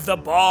of the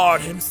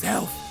bard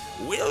himself,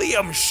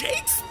 William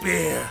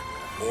Shakespeare,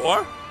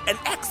 or an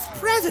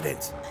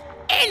ex-president?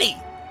 Any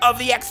of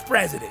the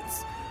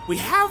ex-presidents. We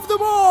have them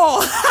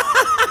all.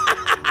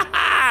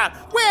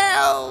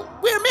 Well,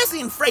 we're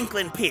missing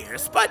Franklin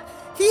Pierce, but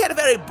he had a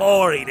very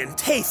boring and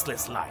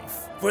tasteless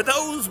life. For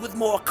those with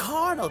more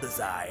carnal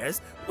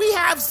desires, we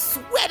have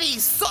sweaty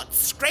soot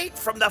straight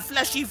from the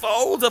fleshy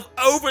folds of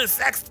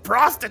oversexed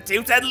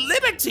prostitutes and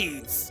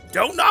libertines.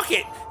 Don't knock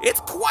it.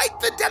 It's quite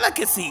the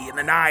delicacy in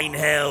the 9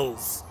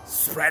 hells.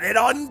 Spread it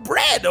on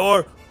bread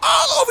or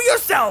all over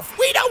yourself.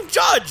 We don't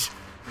judge.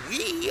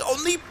 We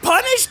only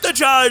punish the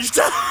judged.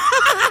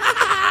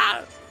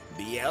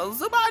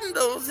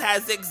 Beelzebundles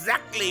has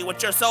exactly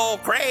what your soul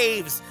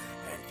craves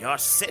and your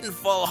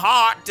sinful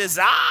heart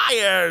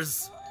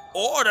desires.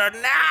 Order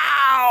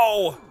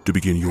now! To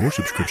begin your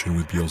subscription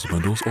with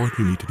Beelzebundles, all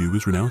you need to do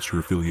is renounce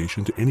your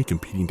affiliation to any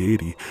competing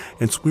deity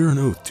and swear an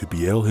oath to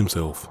Beel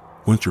himself.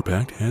 Once your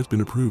pact has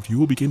been approved, you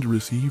will begin to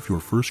receive your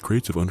first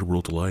crates of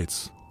Underworld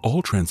Delights.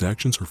 All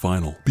transactions are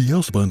final.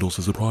 Beelzebub Bundles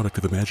is a product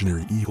of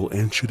imaginary evil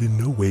and should in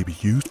no way be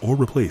used or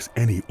replace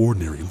any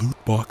ordinary loot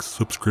box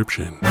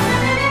subscription.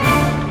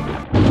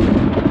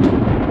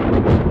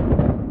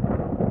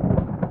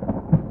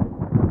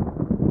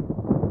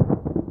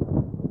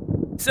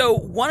 So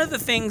one of the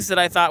things that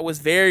I thought was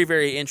very,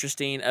 very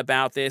interesting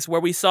about this, where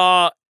we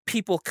saw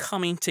people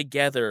coming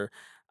together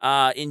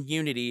in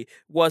unity,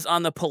 was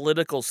on the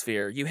political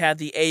sphere. You had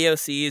the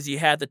AOCs, you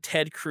had the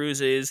Ted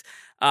Cruzes,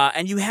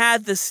 and you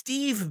had the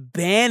Steve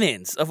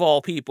Bannons, of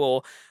all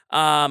people,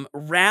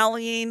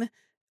 rallying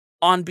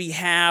on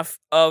behalf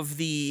of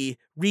the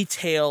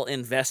retail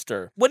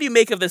investor. What do you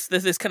make of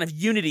this kind of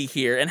unity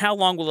here, and how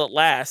long will it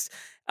last?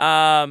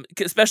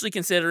 Especially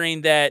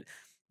considering that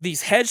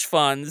these hedge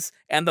funds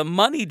and the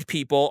moneyed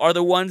people are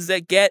the ones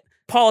that get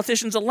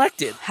politicians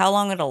elected. How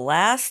long it'll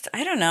last?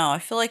 I don't know. I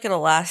feel like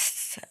it'll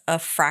last a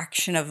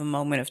fraction of a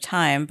moment of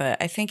time, but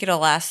I think it'll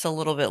last a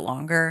little bit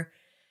longer.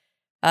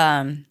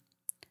 I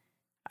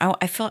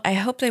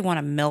hope they want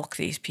to milk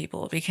these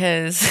people,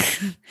 because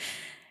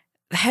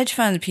the hedge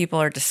fund people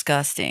are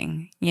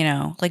disgusting. You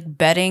know, like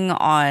betting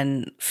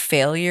on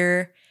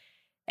failure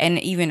and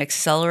even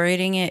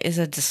accelerating it is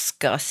a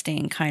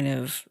disgusting kind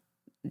of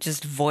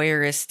just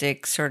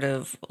voyeuristic sort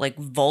of like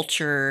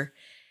vulture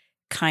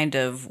kind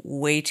of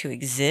way to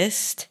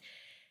exist.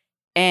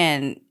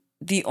 And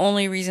the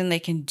only reason they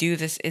can do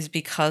this is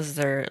because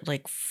they're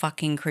like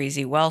fucking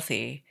crazy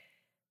wealthy.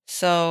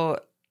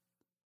 So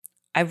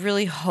I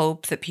really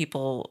hope that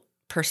people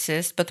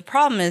persist. But the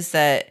problem is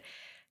that,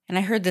 and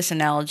I heard this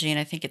analogy and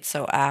I think it's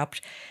so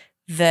apt,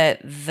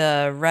 that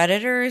the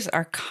Redditors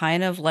are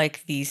kind of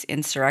like these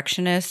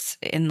insurrectionists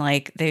in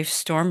like they've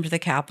stormed the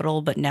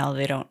Capitol, but now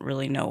they don't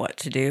really know what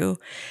to do.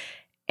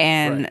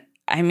 And right.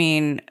 I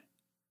mean,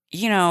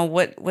 you know,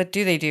 what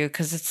do they do?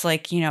 Because it's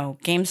like, you know,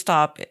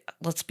 GameStop,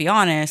 let's be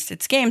honest,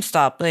 it's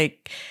GameStop.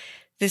 Like,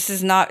 this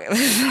is not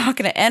going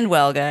to end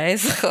well,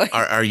 guys.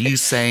 Are you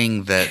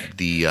saying that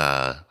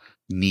the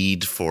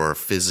need for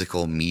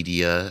physical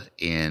media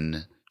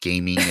in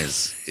gaming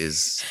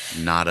is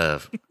not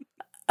a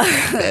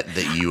bet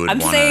that you would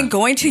I'm saying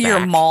going to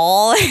your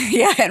mall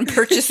and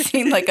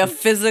purchasing like a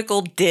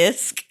physical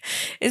disc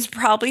is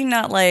probably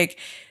not like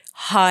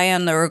high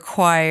on the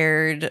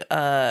required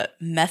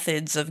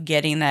methods of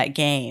getting that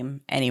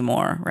game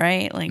anymore,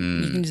 right? Like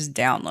you can just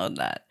download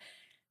that.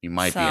 You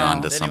might be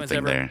onto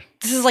something there.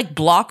 This is like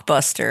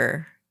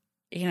Blockbuster.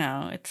 You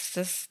know, it's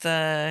just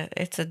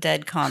it's a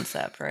dead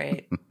concept,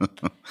 right?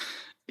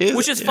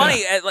 Which is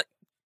funny. Like,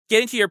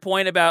 getting to your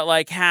point about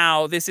like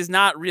how this is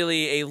not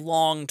really a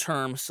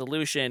long-term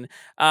solution,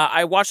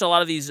 I watched a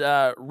lot of these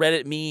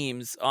Reddit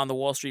memes on the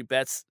Wall Street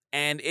Bets,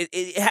 and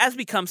it has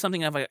become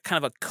something of a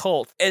kind of a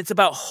cult. It's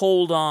about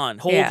hold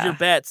your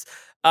bets.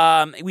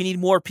 We need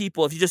more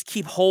people. If you just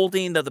keep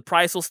holding, the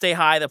price will stay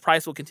high, the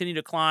price will continue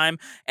to climb,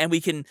 and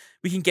we can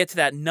get to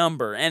that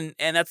number. And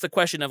that's the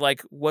question of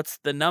like, what's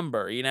the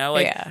number? You know,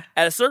 like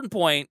at a certain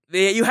point,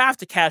 you have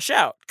to cash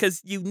out because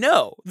you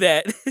know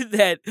that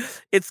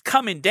it's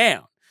coming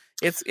down.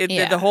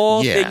 The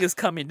whole thing is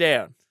coming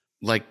down.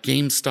 Like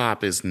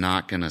GameStop is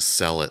not going to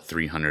sell at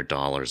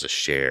 $300 a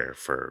share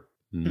for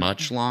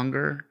much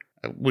longer,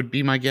 would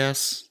be my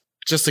guess.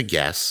 Just a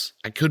guess.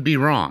 I could be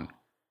wrong.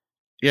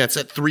 Yeah, it's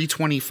at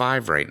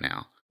 $325 right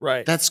now.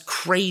 Right. That's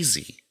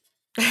crazy.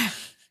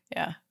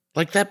 Yeah.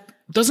 Like that,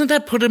 doesn't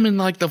that put them in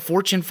like the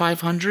Fortune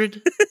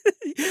 500?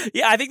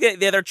 Yeah, I think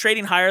they're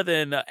trading higher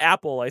than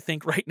Apple, I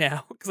think, right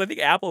now. Because I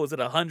think Apple was at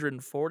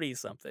 140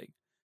 something.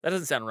 That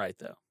doesn't sound right,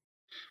 though.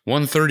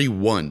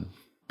 131.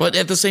 But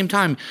at the same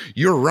time,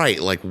 you're right.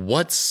 Like,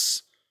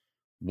 what's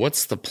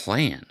the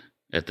plan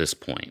at this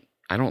point?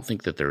 I don't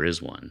think that there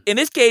is one. In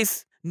this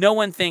case, no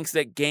one thinks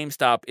that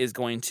GameStop is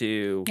going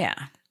to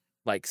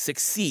like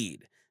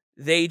succeed.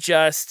 They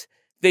just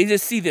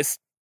see this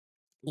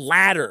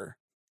ladder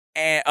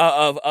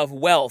of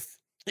wealth.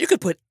 You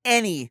could put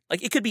any,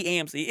 like, it could be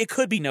AMC, it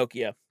could be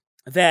Nokia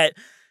that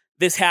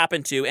this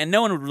happened to, and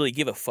no one would really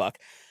give a fuck.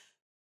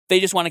 They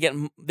just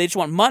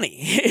want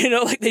money, you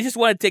know, like they just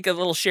want to take a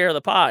little share of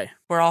the pie.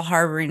 We're all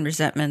harboring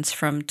resentments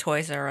from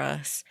Toys R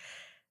Us.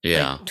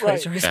 Yeah, like,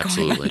 Toys R Us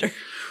absolutely.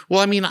 Well,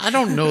 I mean, I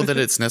don't know that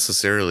it's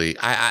necessarily.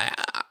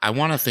 I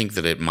want to think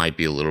that it might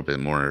be a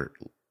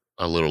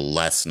little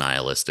less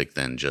nihilistic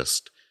than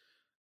just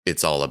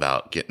it's all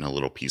about getting a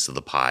little piece of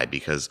the pie,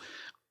 because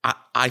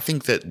I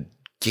think that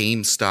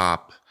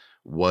GameStop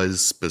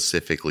was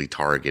specifically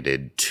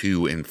targeted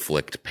to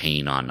inflict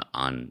pain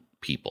on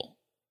people.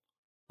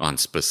 On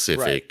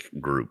specific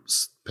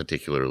groups,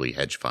 particularly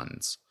hedge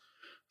funds.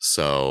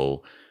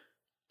 So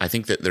I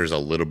think that there's a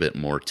little bit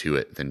more to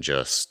it than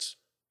just,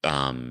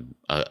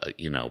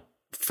 you know,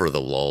 for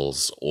the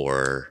lulz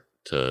or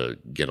to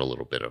get a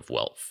little bit of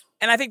wealth.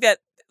 And I think that,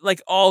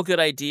 like all good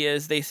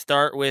ideas, they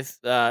start with,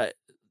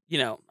 you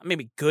know,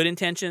 maybe good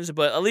intentions,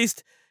 but at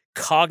least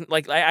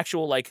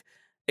actual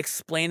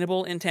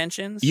explainable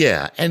intentions.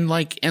 Yeah, and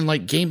like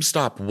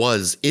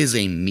GameStop is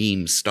a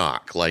meme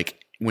stock. Like,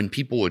 when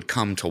people would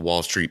come to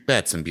Wall Street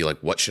Bets and be like,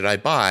 what should I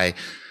buy?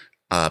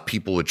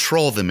 people would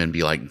troll them and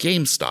be like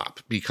GameStop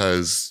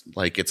because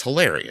like it's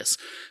hilarious.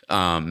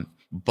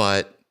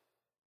 But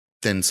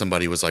then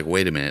somebody was like,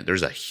 wait a minute,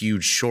 there's a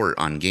huge short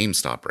on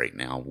GameStop right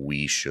now.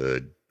 We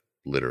should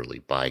literally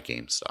buy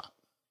GameStop.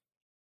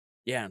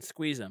 Yeah, and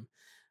squeeze them.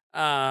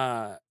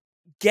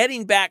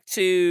 Getting back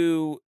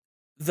to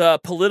the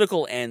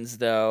political ends,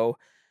 though,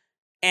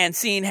 and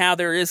seeing how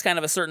there is kind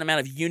of a certain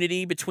amount of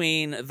unity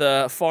between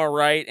the far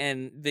right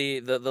and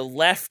the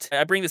left.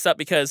 I bring this up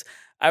because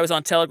I was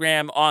on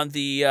Telegram on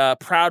the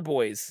Proud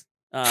Boys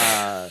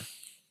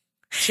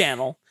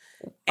channel,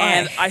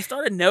 and I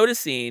started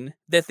noticing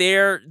that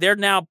they're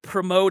now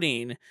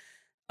promoting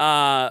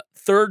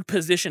third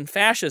position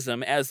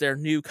fascism as their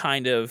new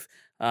kind of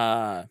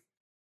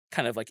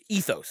like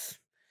ethos.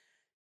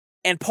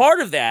 And part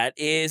of that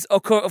is,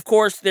 of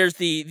course, there's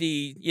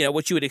the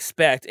what you would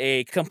expect,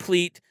 a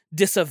complete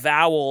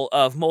disavowal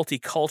of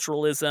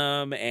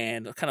multiculturalism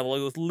and kind of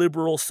like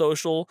liberal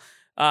social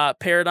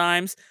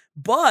paradigms.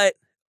 But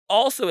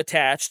also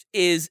attached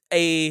is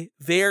a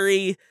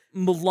very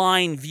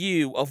malign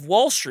view of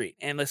Wall Street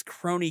and this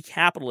crony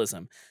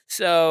capitalism.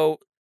 So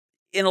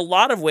in a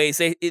lot of ways,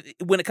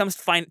 when it comes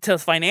to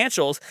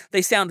financials,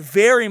 they sound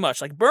very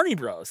much like Bernie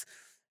Bros.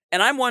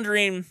 And I'm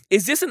wondering,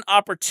 is this an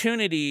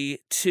opportunity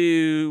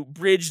to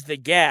bridge the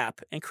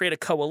gap and create a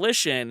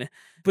coalition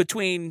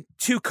between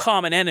two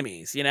common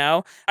enemies, you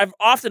know? I've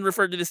often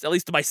referred to this, at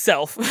least to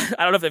myself.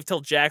 I don't know if I've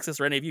told Jax this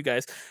or any of you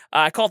guys.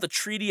 I call it the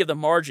Treaty of the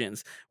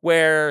Margins,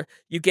 where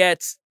you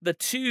get the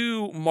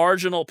two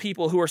marginal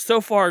people who are so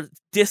far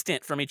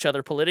distant from each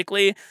other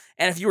politically,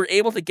 and if you were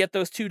able to get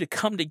those two to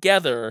come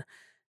together,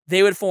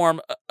 they would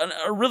form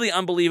a really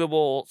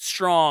unbelievable,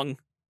 strong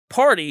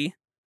party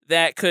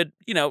that could,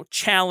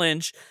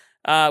 challenge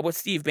what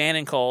Steve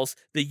Bannon calls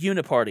the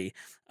uniparty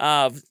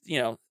of,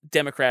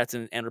 Democrats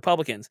and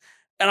Republicans.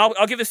 And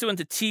I'll give this one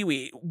to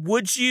Tiwi.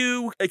 Would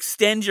you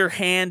extend your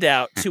hand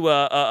out to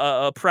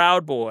a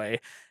Proud Boy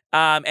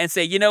and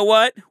say, you know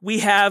what,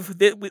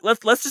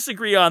 let's just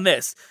agree on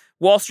this.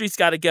 Wall Street's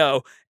got to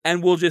go,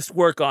 and we'll just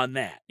work on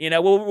that.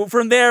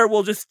 From there,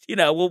 we'll just,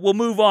 we'll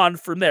move on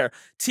from there.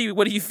 Tiwi,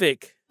 what do you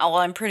think? Well,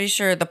 I'm pretty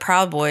sure the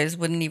Proud Boys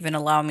wouldn't even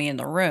allow me in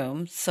the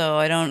room, so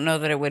I don't know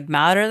that it would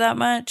matter that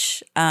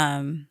much.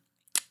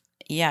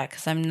 Yeah,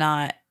 because I'm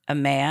not a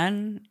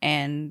man,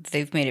 and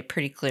they've made it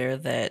pretty clear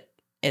that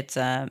it's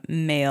a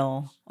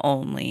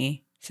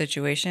male-only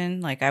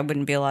situation. Like, I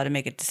wouldn't be allowed to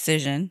make a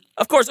decision.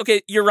 Of course,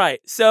 okay, you're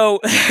right.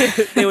 So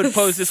they would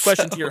pose this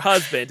question to your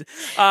husband.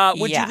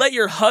 Would you let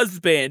your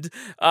husband,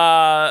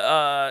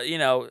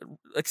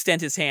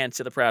 extend his hand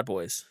to the Proud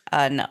Boys?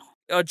 No.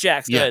 Oh,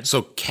 Jax, good. Yeah,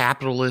 so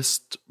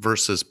capitalist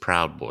versus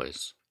Proud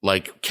Boys.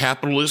 Like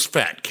capitalist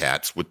fat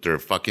cats with their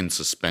fucking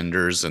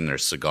suspenders and their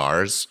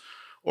cigars,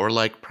 or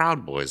like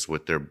Proud Boys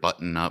with their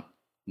button-up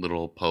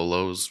little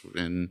polos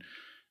and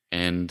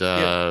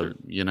I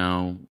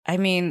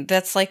mean,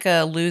 that's like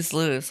a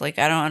lose-lose. Like,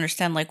 I don't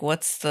understand, like,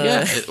 what's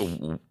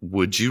the...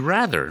 would you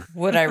rather?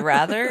 Would I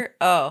rather?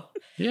 Oh.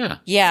 Yeah.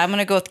 Yeah, I'm going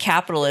to go with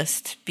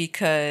capitalist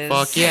because...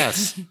 Fuck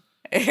yes.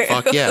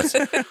 Fuck yes.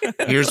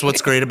 Here's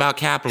what's great about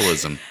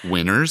capitalism.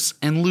 Winners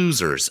and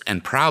losers.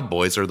 And Proud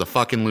Boys are the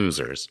fucking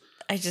losers.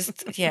 I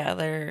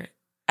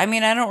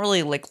mean, I don't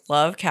really,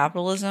 love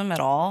capitalism at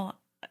all.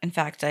 In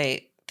fact,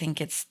 I think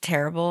it's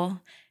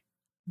terrible.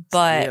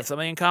 But we have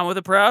something in common with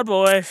a Proud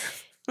Boy.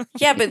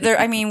 Yeah, but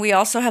we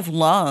also have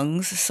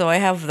lungs, so I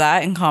have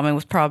that in common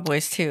with Proud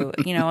Boys too.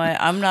 You know what?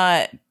 I'm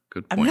not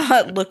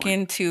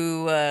looking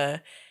to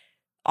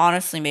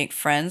honestly make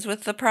friends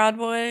with the Proud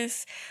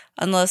Boys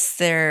unless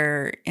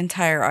their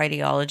entire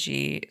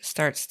ideology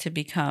starts to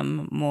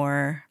become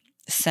more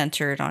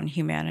centered on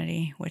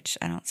humanity, which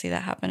I don't see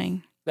that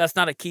happening. That's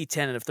not a key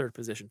tenet of third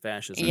position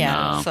fascism.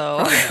 Yeah,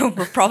 no. So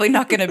we're probably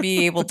not going to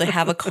be able to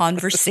have a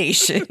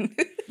conversation.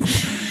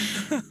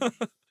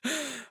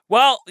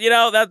 Well,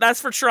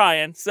 that's for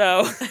trying.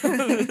 So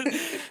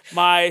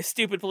my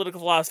stupid political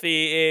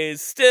philosophy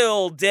is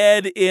still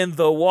dead in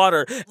the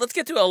water. Let's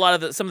get to a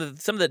lot of some of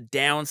the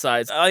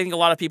downsides. I think a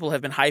lot of people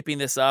have been hyping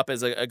this up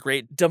as a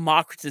great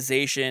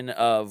democratization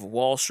of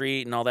Wall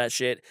Street and all that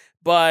shit.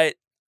 But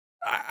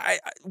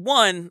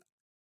one,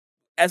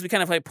 as we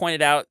kind of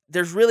pointed out,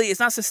 it's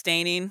not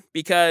sustaining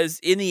because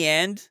in the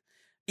end,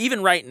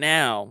 even right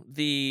now,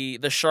 the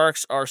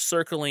sharks are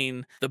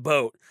circling the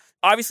boat.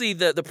 Obviously,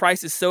 the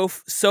price is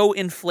so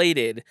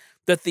inflated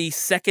that the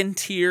second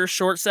tier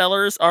short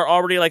sellers are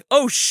already like,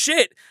 oh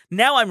shit,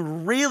 now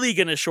I'm really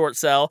going to short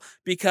sell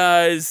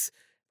because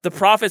the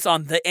profits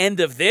on the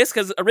end of this,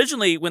 because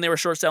originally when they were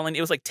short selling,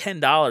 it was like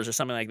 $10 or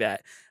something like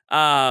that.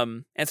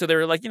 And so they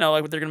were like, they're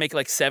going to make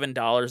like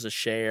 $7 a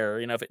share,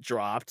 if it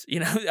dropped,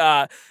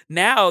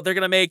 now they're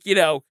going to make,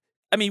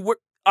 we're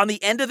on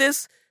the end of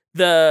this,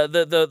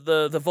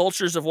 the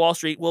vultures of Wall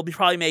Street will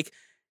probably make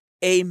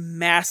a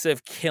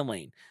massive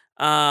killing.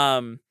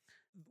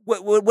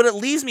 What it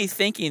leaves me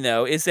thinking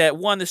though is that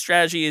one, the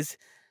strategy is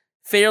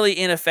fairly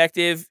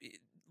ineffective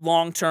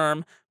long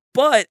term,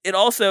 but it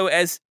also,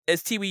 as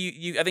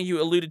Tiwi, I think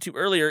you alluded to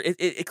earlier,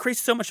 it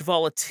creates so much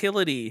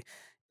volatility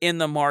in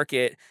the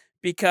market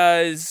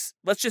because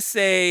let's just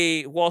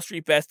say Wall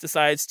Street Bets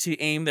decides to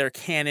aim their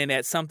cannon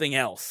at something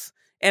else.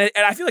 And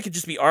I feel like it could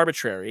just be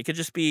arbitrary. It could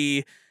just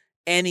be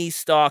any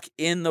stock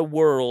in the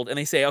world. And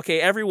they say, okay,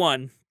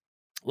 everyone,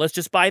 let's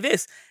just buy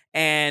this.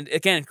 And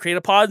again, create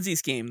a Ponzi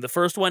scheme. The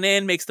first one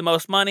in makes the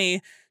most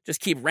money.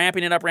 Just keep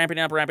ramping it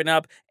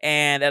up.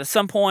 And at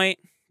some point,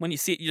 when you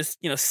see it, you just,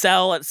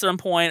 sell at some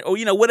point, or,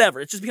 whatever.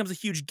 It just becomes a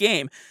huge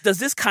game. Does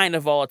this kind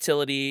of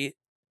volatility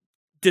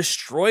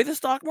destroy the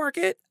stock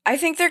market? I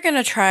think they're going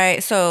to try.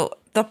 So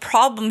the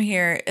problem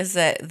here is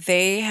that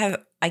they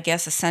have, I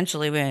guess,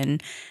 essentially been,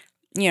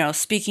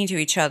 speaking to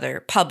each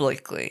other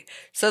publicly.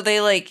 So they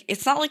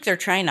it's not like they're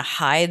trying to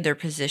hide their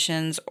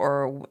positions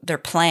or their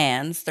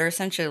plans. They're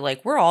essentially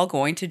like, we're all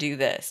going to do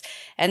this.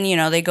 And,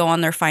 they go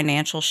on their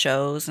financial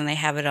shows and they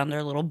have it on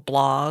their little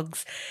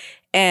blogs.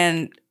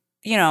 And,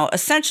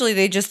 essentially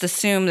they just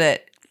assume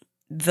that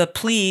the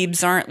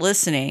plebes aren't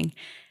listening.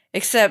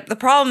 Except the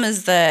problem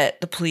is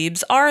that the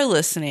plebes are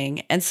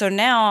listening. And so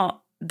now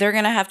they're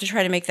going to have to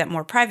try to make that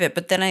more private.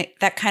 But then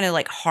that kind of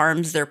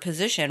harms their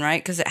position,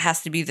 right? Because it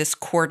has to be this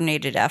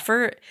coordinated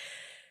effort.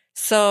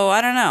 So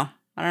I don't know.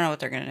 I don't know what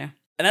they're going to do.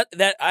 And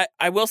that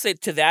I will say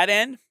to that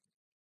end,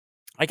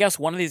 I guess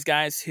one of these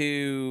guys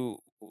who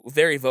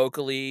very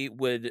vocally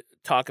would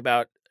talk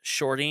about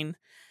shorting,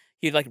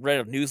 he'd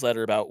read a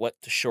newsletter about what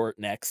to short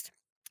next.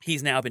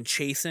 He's now been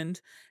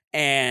chastened.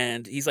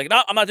 And he's like,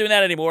 no, I'm not doing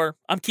that anymore.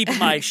 I'm keeping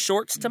my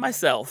shorts to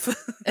myself. Which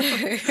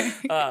is,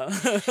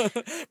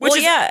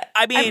 yeah.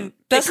 I mean,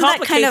 it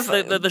complicates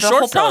the short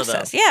whole seller,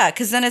 process. though. Yeah,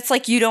 because then it's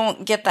you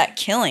don't get that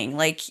killing.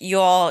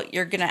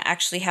 You're going to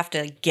actually have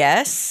to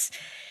guess.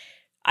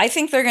 I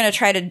think they're going to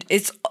try to,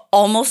 it's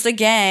almost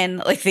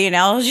again, the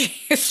analogy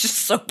is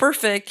just so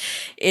perfect.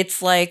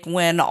 It's like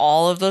when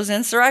all of those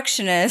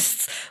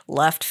insurrectionists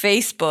left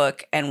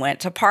Facebook and went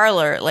to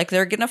Parler,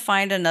 they're going to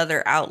find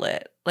another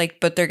outlet.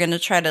 But they're going to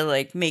try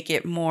to make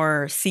it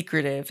more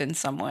secretive in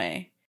some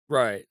way.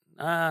 Right.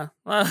 I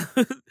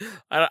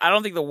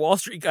don't think the Wall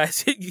Street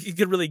guys you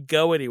could really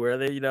go anywhere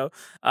there,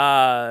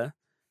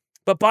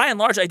 but by and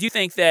large, I do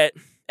think that,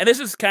 and this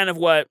is kind of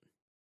what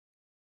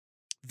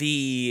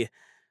the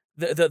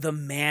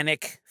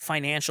manic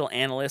financial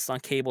analysts on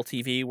cable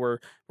TV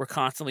were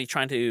constantly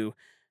trying to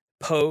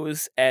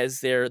pose as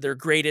their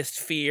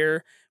greatest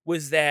fear,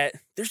 was that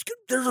there's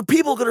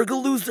people that are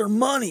going to lose their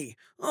money.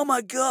 Oh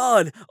my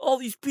God, all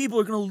these people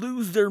are going to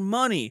lose their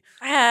money.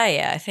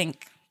 Yeah, I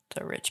think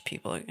the rich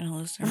people are going to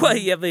lose their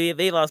money. Well, yeah,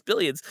 they lost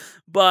billions.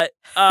 But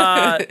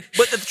but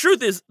the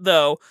truth is,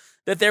 though,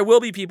 that there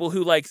will be people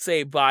who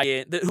say buy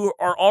it, who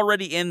are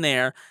already in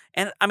there,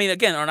 and I mean,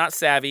 again, are not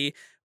savvy,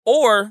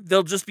 or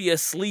they'll just be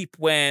asleep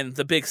when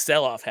the big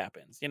sell-off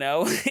happens,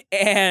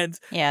 And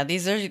yeah,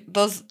 these are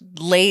those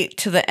late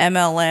to the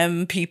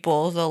MLM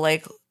people,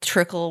 the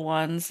trickle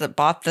ones that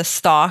bought the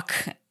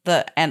stock,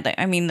 the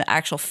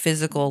actual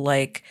physical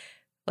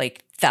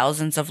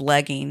thousands of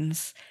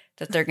leggings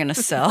that they're gonna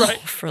sell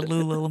for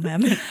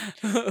Lululemon.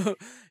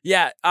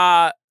 Yeah,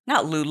 not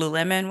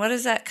Lululemon. What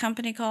is that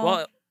company called?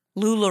 Well,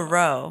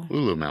 LuLaRoe.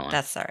 Lululemon.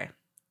 That's sorry.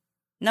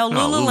 No,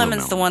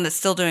 Lululemon's the one that's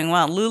still doing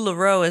well.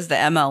 LuLaRoe is the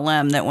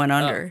MLM that went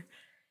under.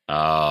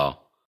 Oh.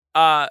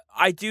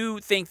 I do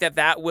think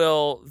that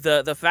will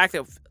the fact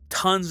that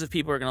tons of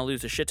people are going to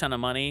lose a shit ton of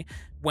money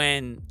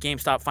when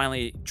GameStop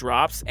finally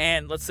drops,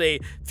 and let's say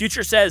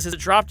Future says, has it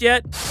dropped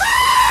yet?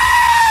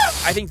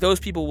 I think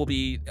those people will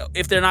be,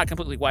 if they're not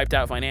completely wiped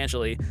out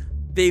financially,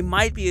 they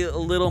might be a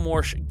little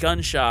more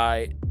gun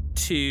shy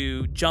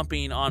to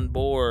jumping on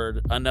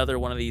board another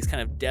one of these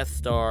kind of Death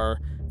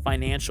Star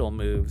financial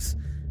moves.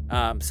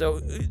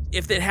 So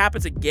if it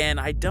happens again,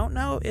 I don't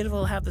know if it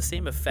will have the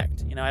same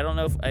effect. I don't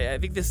know if I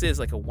think this is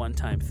a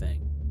one-time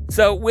thing.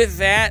 So with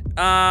that,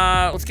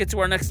 let's get to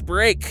our next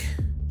break.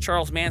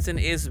 Charles Manson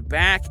is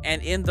back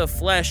and in the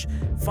flesh.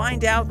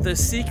 Find out the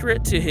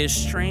secret to his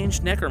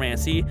strange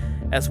necromancy,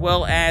 as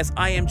well as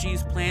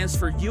IMG's plans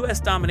for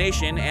U.S.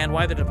 domination and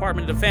why the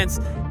Department of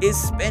Defense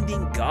is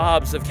spending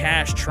gobs of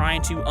cash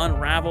trying to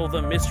unravel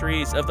the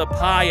mysteries of the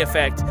Pi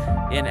effect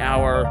in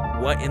our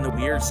What in the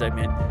Weird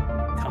segment,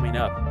 coming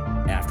up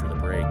after the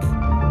break.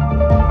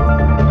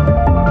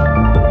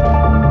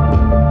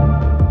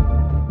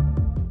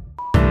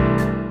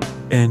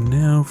 And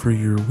now for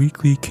your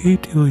weekly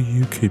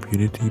KTLU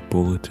Community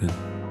Bulletin.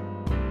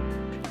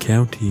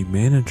 County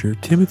Manager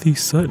Timothy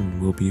Sutton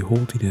will be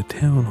holding a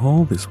town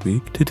hall this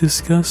week to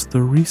discuss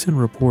the recent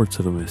reports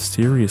of a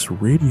mysterious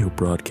radio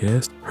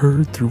broadcast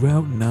heard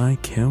throughout Nye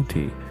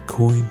County.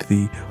 Coined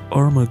the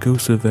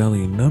Armagosa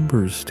Valley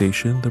Numbers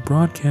Station, the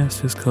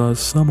broadcast has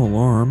caused some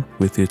alarm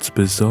with its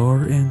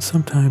bizarre and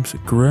sometimes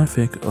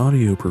graphic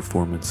audio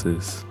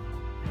performances.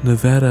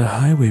 Nevada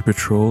Highway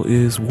Patrol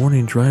is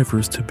warning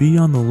drivers to be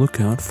on the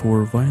lookout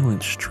for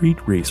violent street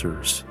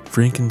racers.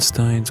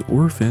 Frankenstein's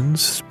Orphans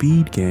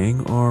Speed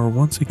Gang are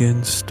once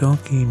again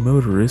stalking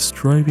motorists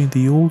driving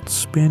the old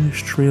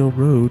Spanish Trail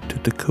Road to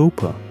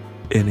Tecopa.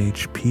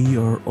 NHP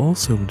are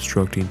also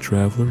instructing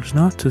travelers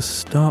not to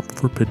stop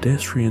for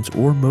pedestrians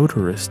or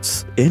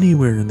motorists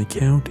anywhere in the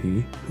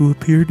county who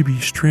appear to be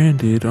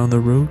stranded on the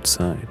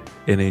roadside.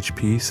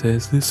 NHP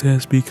says this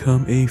has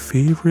become a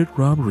favorite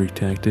robbery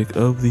tactic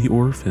of the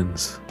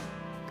orphans.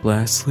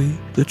 Lastly,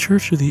 the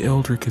Church of the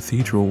Elder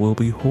Cathedral will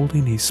be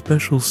holding a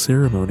special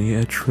ceremony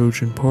at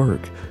Trojan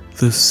Park.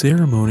 The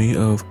ceremony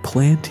of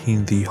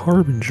planting the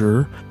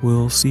Harbinger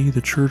will see the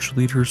church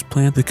leaders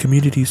plant the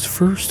community's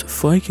first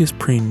Ficus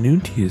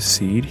praenuntius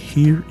seed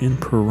here in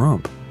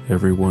Pahrump.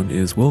 Everyone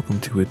is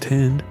welcome to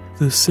attend.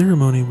 The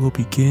ceremony will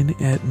begin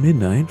at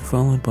midnight,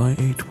 followed by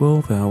a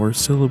 12-hour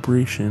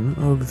celebration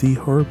of the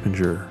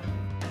Harbinger.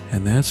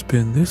 And that's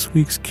been this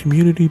week's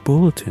Community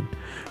Bulletin,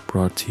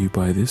 brought to you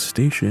by this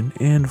station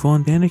and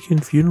Von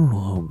Daniken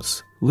Funeral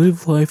Homes.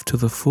 Live life to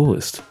the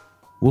fullest.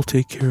 We'll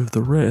take care of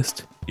the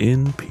rest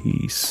in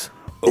peace.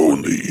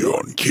 Only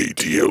on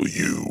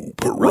KTLU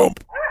Pahrump.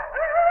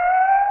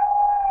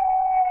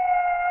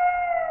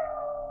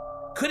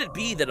 Could it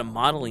be that a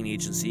modeling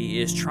agency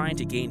is trying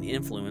to gain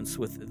influence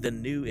with the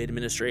new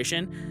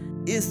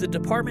administration? Is the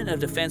Department of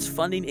Defense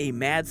funding a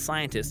mad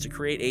scientist to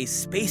create a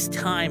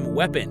space-time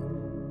weapon?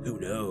 Who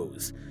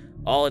knows?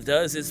 All it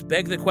does is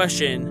beg the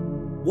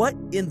question, what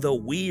in the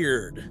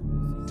weird?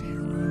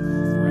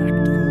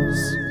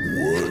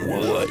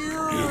 What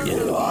in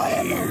the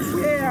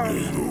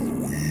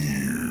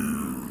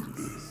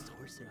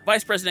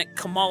Vice President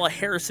Kamala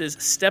Harris's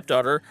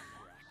stepdaughter,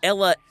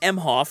 Ella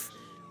Emhoff,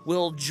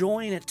 will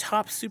join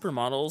top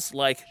supermodels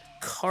like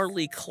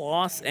Carly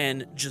Kloss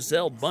and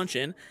Gisele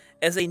Bündchen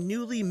as a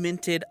newly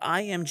minted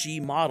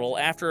IMG model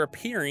after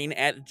appearing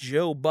at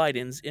Joe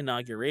Biden's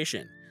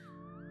inauguration.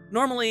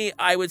 Normally,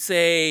 I would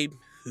say,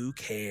 who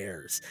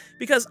cares?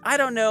 Because I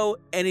don't know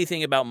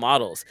anything about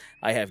models.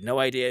 I have no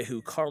idea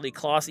who Carly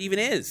Kloss even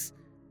is.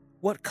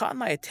 What caught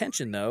my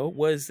attention, though,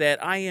 was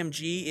that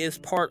IMG is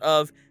part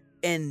of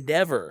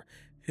Endeavor,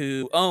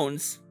 who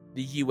owns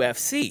the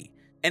UFC.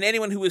 And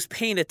anyone who was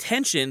paying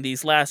attention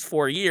these last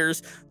 4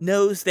 years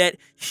knows that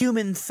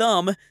human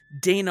thumb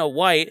Dana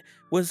White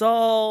was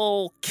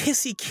all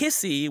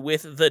kissy-kissy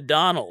with the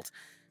Donald.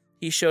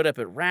 He showed up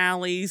at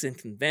rallies and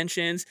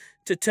conventions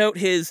to tote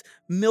his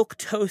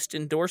milquetoast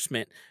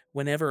endorsement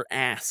whenever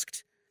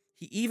asked.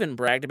 He even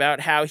bragged about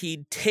how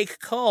he'd take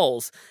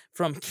calls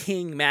from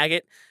King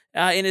Maggot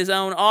in his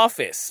own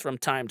office from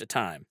time to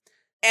time.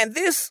 And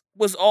this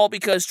was all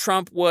because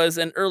Trump was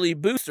an early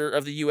booster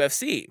of the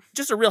UFC.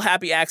 Just a real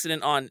happy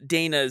accident on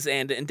Dana's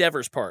and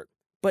Endeavor's part.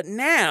 But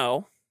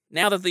now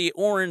that the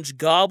Orange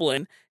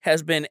Goblin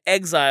has been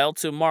exiled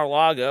to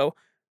Mar-a-Lago,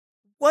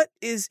 what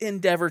is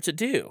Endeavor to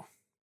do?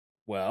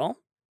 Well,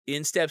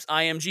 in steps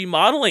IMG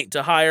Modeling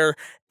to hire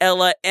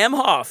Ella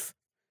Emhoff.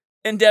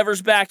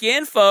 Endeavor's back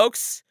in,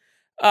 folks.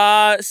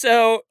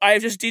 So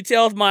I've just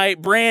detailed my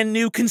brand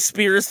new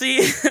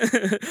conspiracy.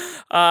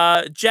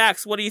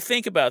 Jax, what do you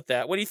think about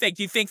that? What do you think?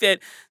 Do you think that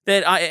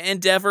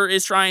Endeavor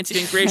is trying to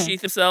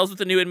ingratiate themselves with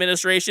the new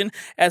administration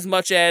as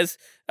much as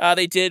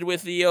they did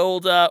with the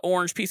old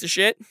orange piece of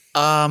shit?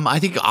 I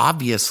think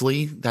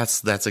obviously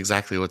that's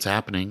exactly what's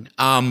happening.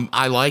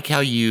 I like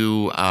how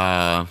you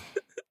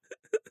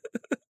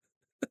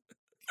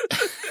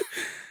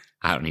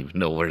I don't even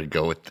know where to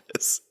go with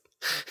this.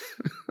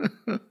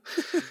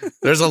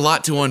 There's a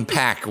lot to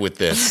unpack with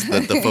this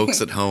that the folks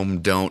at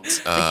home don't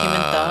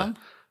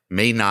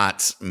may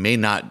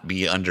not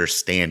be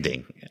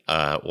understanding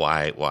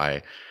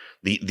why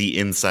the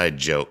inside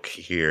joke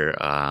here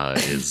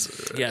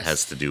is yes.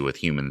 has to do with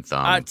human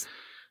thumb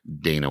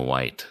Dana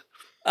White.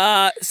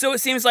 So it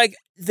seems like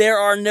there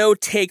are no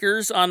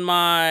takers on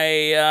my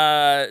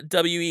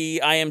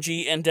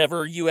WEIMG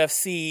Endeavor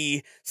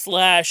UFC /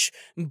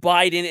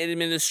 Biden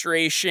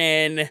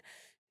administration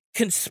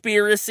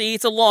conspiracy.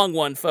 It's a long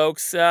one,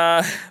 folks,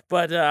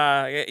 but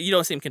you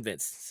don't seem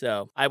convinced,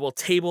 so I will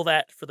table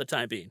that for the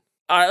time being.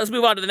 All right, let's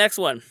move on to the next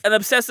one. An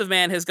obsessive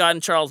man has gotten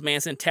Charles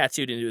Manson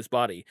tattooed into his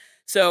body.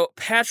 So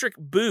Patrick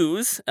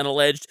Booz, an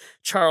alleged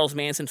Charles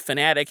Manson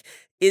fanatic,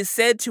 is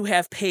said to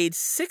have paid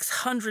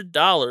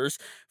 $600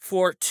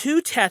 for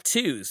 2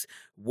 tattoos,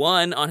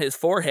 one on his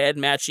forehead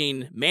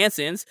matching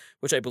Manson's,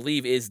 which I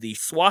believe is the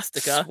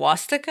swastika.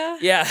 Swastika?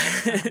 Yeah.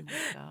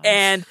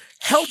 And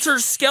Helter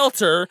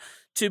Skelter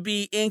to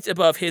be inked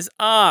above his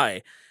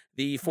eye.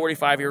 The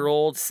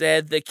 45-year-old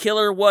said the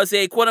killer was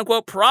a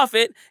quote-unquote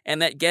prophet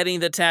and that getting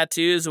the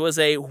tattoos was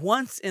a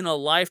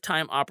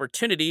once-in-a-lifetime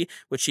opportunity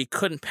which he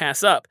couldn't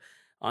pass up.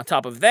 On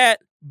top of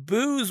that,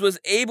 Booz was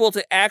able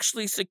to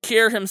actually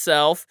secure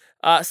himself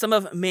some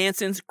of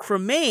Manson's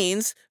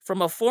cremains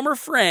from a former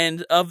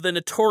friend of the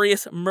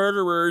notorious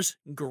murderer's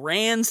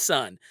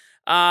grandson.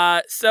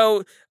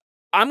 So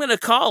I'm going to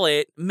call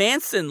it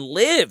Manson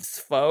Lives,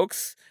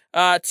 folks.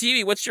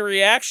 TV, what's your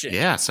reaction?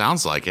 Yeah,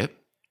 sounds like it.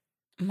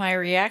 My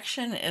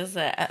reaction is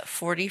that at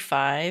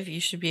 45, you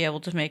should be able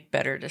to make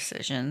better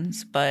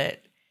decisions,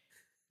 but,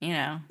 you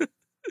know,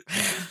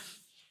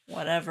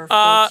 whatever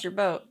floats your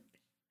boat.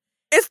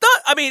 It's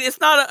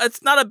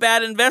not a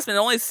bad investment.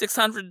 Only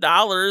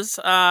 $600.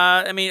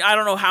 I mean, I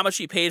don't know how much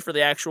he paid for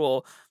the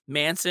actual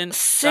Manson.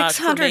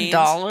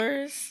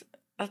 $600?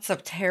 That's a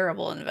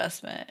terrible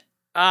investment.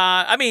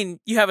 I mean,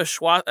 you have a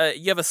swastika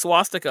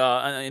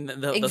in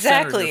the Exactly.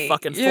 center of your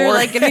fucking You're forehead.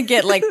 like gonna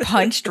get like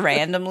punched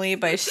randomly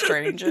by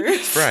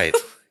strangers. Right.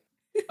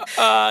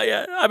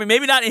 Yeah. I mean,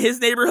 maybe not in his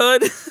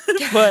neighborhood,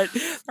 but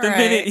the Right.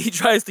 minute he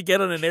tries to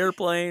get on an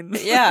airplane.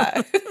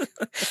 Yeah.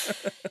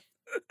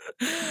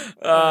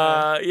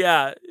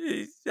 Yeah.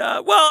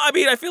 Well, I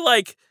mean, I feel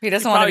like He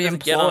doesn't want to probably be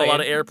doesn't get on a lot of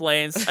employed.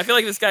 airplanes. I feel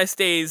like this guy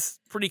stays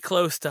pretty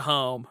close to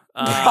home.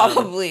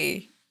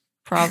 Probably.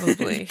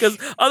 Because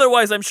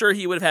otherwise, I'm sure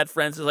he would have had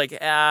friends who's like,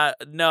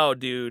 no,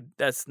 dude,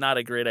 that's not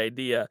a great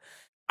idea.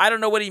 I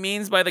don't know what he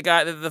means by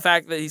the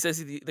fact that he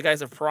says the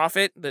guy's a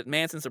prophet, that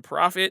Manson's a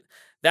prophet.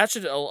 That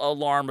should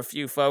alarm a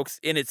few folks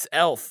in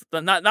itself.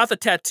 But not the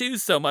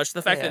tattoos so much,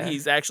 the fact that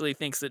he's actually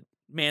thinks that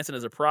Manson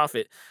is a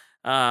prophet.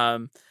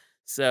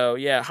 So,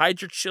 yeah,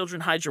 hide your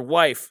children, hide your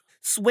wife.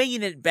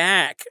 Swinging it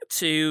back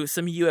to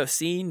some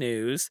UFC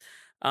news,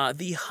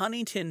 the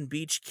Huntington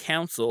Beach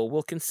Council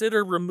will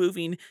consider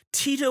removing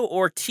Tito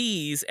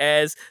Ortiz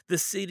as the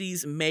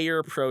city's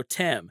mayor pro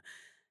tem.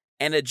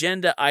 An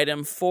agenda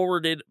item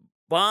forwarded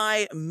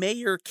by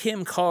Mayor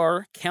Kim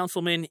Carr,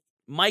 Councilman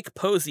Mike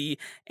Posey,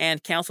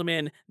 and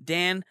Councilman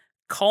Dan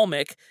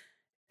Kalmick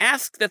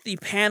asked that the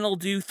panel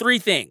do three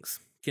things.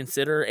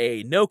 Consider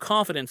a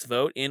no-confidence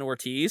vote in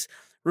Ortiz,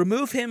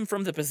 remove him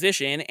from the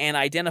position, and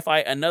identify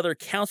another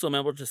council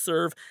member to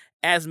serve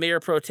as mayor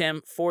pro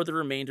tem for the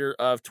remainder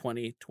of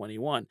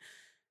 2021.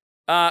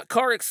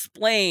 Carr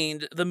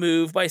explained the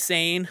move by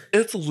saying,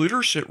 "It's a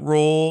leadership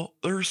role.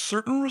 There are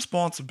certain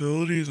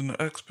responsibilities and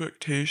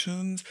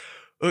expectations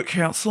that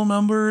council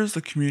members,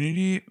 the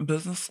community,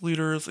 business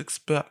leaders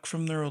expect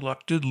from their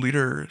elected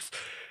leaders.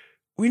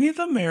 We need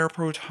the mayor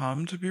pro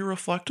tem to be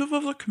reflective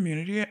of the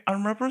community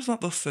and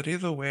represent the city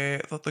the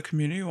way that the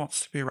community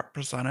wants to be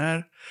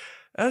represented.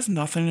 It has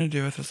nothing to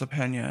do with his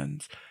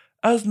opinions.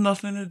 It has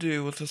nothing to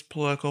do with his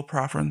political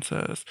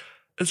preferences.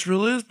 It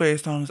really is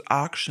based on his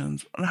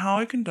actions and how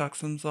he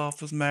conducts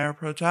himself as mayor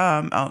pro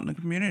tem out in the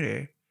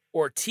community."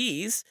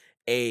 Ortiz,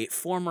 a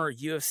former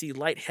UFC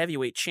light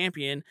heavyweight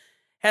champion,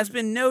 has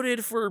been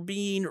noted for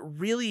being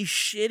really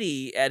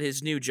shitty at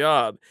his new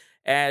job.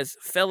 As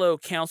fellow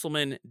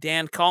councilman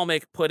Dan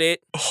Kalmick put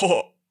it,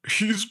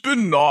 He's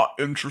been not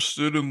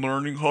interested in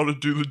learning how to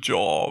do the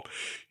job.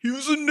 He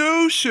was a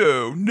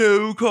no-show,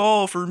 no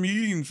call for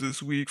meetings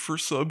this week for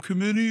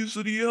subcommittees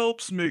that he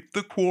helps make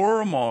the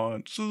quorum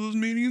on. So those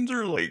meetings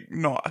are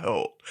not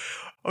held.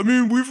 I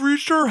mean, we've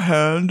reached our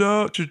hand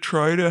out to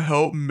try to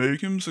help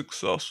make him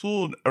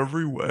successful in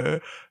every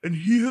way, and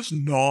he has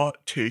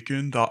not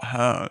taken that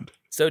hand.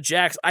 So,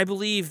 Jax, I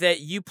believe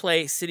that you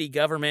play city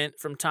government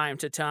from time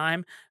to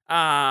time.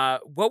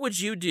 What would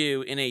you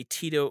do in a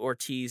Tito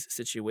Ortiz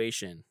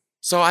situation?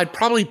 So I'd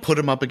probably put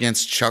him up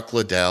against Chuck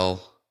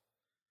Liddell.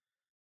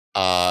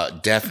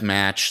 Death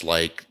match,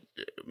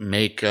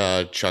 make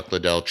Chuck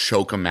Liddell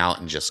choke him out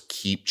and just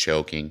keep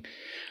choking.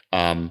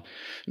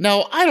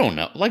 No, I don't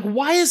know.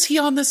 Why is he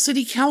on the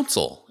city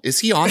council? Is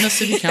he on the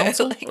city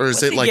council? Or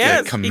is it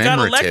Yes, a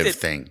commemorative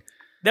thing?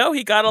 No,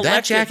 he got elected.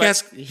 That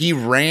jackass, he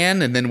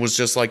ran and then was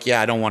just like, yeah,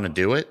 I don't want to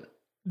do it.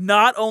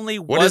 Not only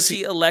was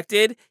he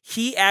elected,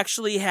 he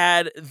actually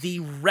had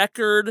the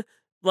record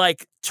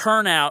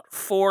turnout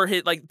for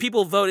his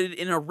people voted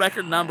in a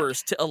record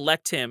numbers to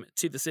elect him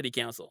to the city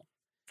council.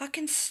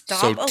 Fucking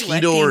stop So electing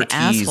Tito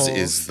Ortiz assholes.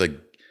 is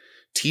the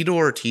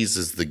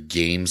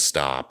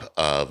GameStop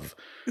of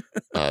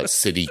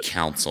city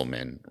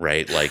councilmen,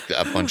 right?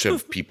 A bunch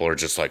of people are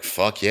just like,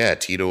 fuck yeah,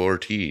 Tito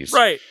Ortiz.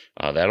 Right.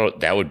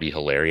 That would be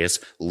hilarious.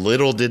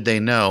 Little did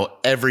they know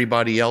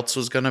everybody else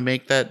was going to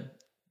make that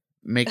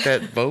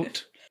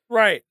vote.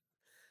 Right.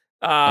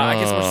 I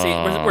guess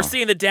we're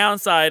seeing the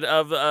downside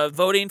of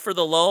voting for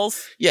the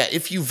lulz. Yeah,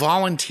 if you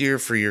volunteer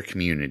for your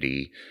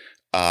community,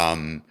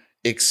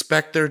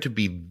 expect there to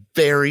be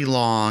very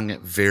long,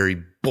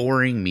 very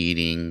boring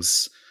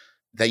meetings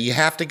that you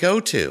have to go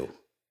to.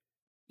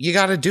 You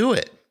got to do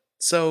it.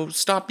 So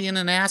stop being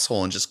an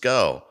asshole and just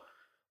go.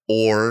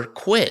 Or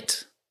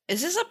quit.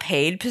 Is this a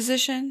paid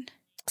position?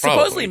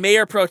 Supposedly,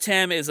 mayor pro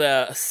tem is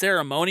a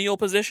ceremonial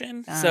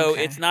position, so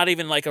okay. it's not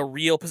even a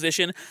real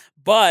position.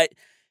 But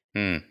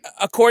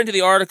according to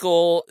the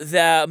article,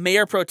 the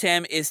mayor pro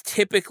tem is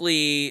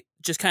typically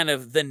just kind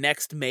of the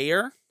next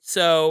mayor.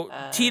 So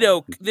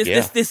Tito,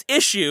 this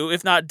issue,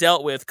 if not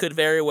dealt with, could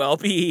very well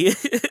be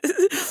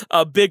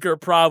a bigger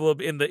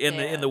problem in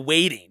the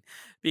waiting,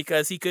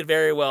 because he could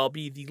very well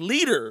be the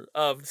leader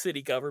of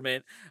city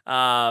government.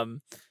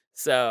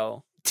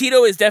 So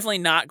Tito is definitely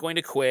not going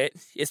to quit.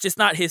 It's just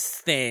not his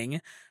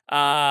thing.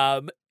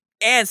 And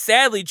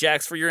sadly,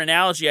 Jax, for your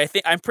analogy,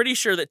 I'm pretty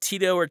sure that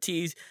Tito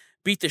Ortiz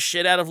beat the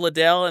shit out of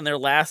Liddell in their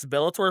last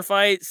Bellator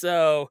fight.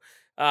 So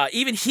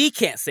even he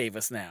can't save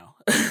us now.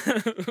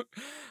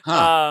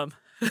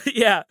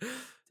 Yeah,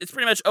 it's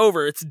pretty much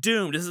over. It's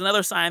doomed. This is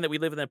another sign that we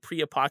live in a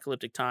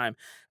pre-apocalyptic time.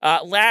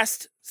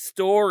 Last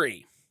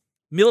story.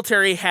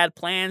 Military had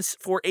plans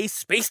for a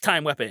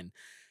space-time weapon.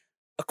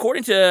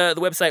 According to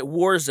the website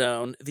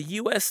Warzone, the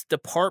U.S.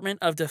 Department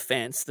of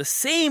Defense, the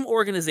same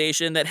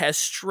organization that has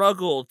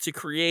struggled to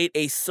create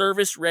a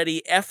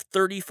service-ready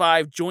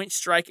F-35 Joint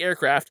Strike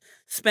aircraft,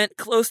 spent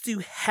close to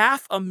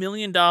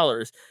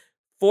 $500,000,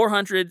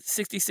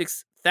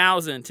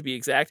 $466,000 to be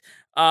exact,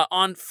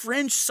 on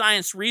fringe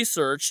science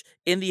research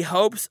in the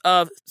hopes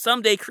of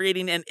someday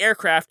creating an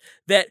aircraft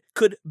that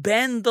could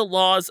bend the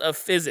laws of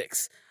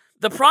physics.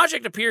 The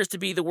project appears to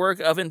be the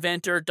work of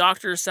inventor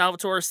Dr.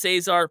 Salvatore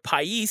Cesar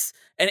Pais,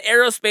 an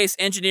aerospace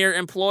engineer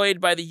employed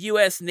by the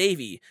U.S.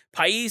 Navy.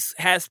 Pais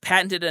has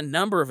patented a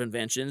number of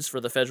inventions for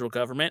the federal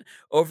government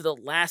over the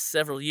last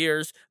several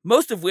years,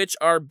 most of which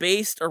are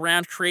based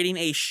around creating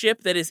a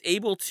ship that is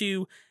able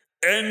to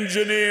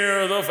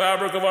engineer the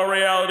fabric of our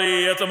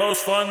reality at the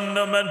most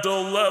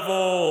fundamental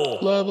level.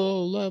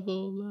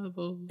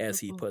 Level. As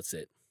he puts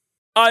it.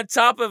 On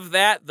top of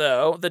that,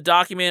 though, the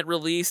document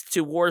released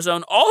to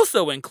Warzone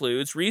also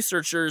includes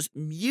researchers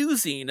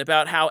musing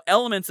about how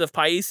elements of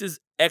Pais's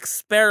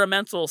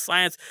experimental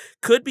science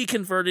could be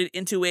converted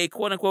into a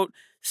quote-unquote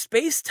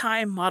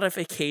space-time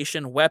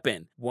modification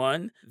weapon,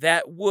 one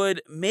that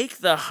would make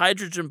the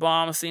hydrogen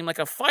bomb seem like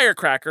a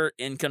firecracker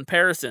in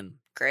comparison.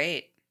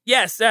 Great.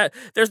 Yes,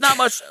 there's not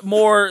much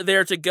more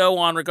there to go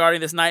on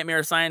regarding this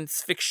nightmare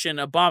science fiction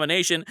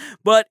abomination,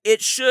 but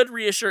it should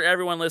reassure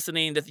everyone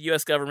listening that the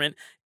U.S. government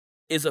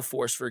is a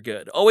force for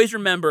good. Always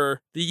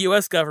remember, the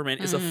U.S. government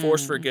is a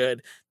force for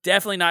good.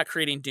 Definitely not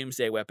creating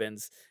doomsday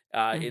weapons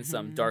in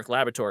some dark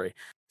laboratory.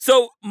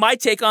 So my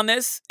take on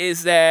this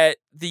is that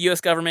the U.S.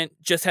 government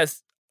just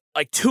has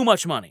like too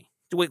much money,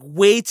 like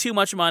way too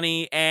much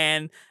money,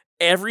 and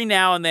every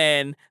now and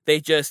then they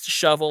just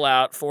shovel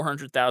out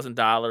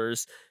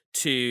 $400,000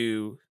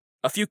 to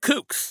a few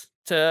kooks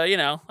to, I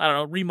don't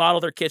know,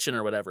 remodel their kitchen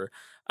or whatever.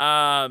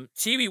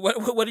 TV,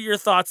 what are your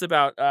thoughts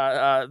about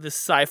this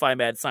sci-fi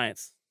mad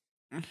science?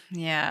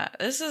 Yeah,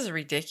 this is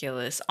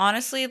ridiculous.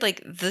 Honestly,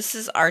 like, this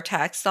is our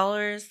tax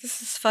dollars.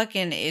 This is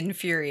fucking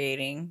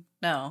infuriating.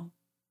 No,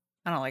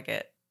 I don't like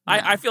it. No.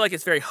 I feel like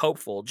it's very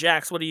hopeful.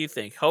 Jax, what do you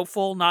think?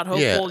 Hopeful, not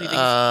hopeful? Yeah, Do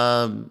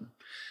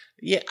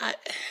you think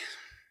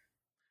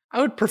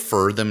I would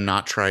prefer them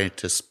not try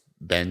to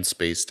bend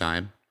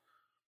space-time.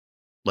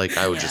 Like,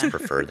 I would just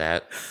prefer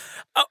that.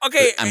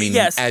 Okay, I mean,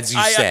 yes. as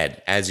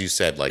you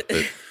said, like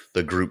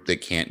the group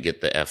that can't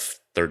get the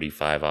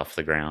F-35 off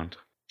the ground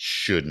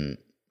shouldn't.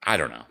 I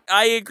don't know.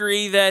 I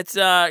agree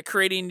that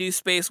creating new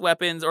space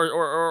weapons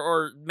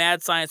or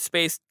mad science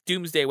space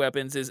doomsday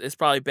weapons is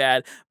probably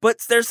bad. But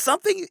there's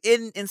something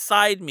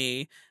inside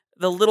me,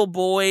 the little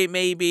boy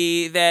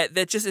maybe,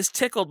 that just is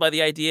tickled by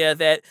the idea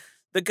that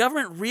the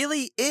government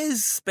really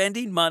is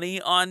spending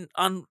money on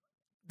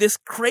this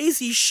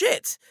crazy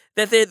shit.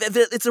 That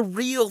it's a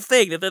real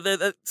thing.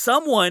 That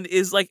someone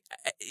is like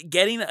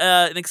getting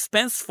an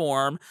expense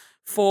form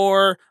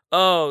for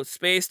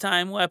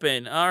space-time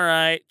weapon. All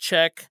right,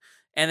 check.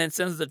 And then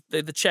sends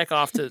the check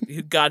off to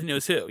God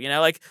knows who.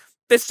 Like,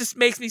 this just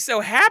makes me so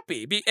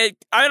happy.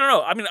 I don't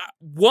know. I mean,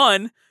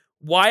 one,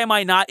 why am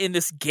I not in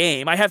this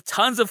game? I have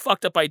tons of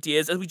fucked up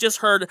ideas. As we just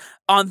heard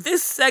on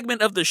this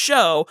segment of the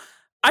show,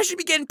 I should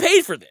be getting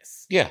paid for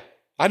this. Yeah,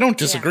 I don't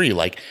disagree. Yeah.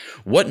 Like,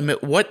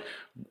 what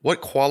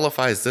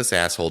qualifies this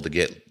asshole to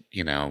get,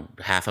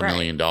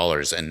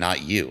 $500,000 and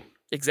not you?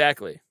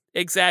 Exactly.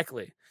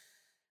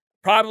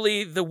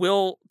 Probably the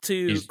will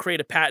to create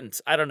a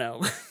patent. I don't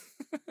know.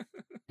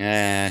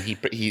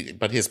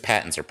 But his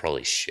patents are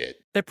probably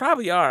shit. They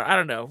probably are. I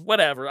don't know.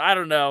 Whatever. I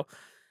don't know.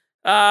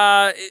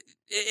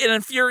 It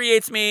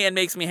infuriates me and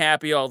makes me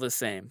happy all the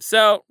same.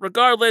 So,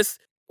 regardless,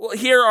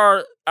 here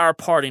are our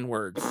parting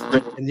words.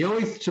 And the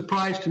only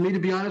surprise to me, to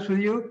be honest with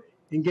you,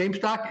 in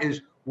GameStop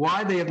is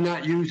why they have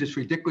not used this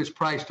ridiculous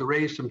price to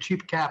raise some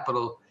cheap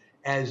capital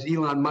as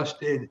Elon Musk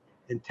did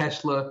in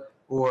Tesla,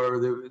 or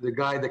the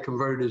guy that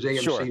converted his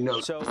AMC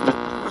note.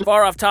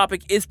 Far Off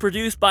Topic is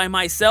produced by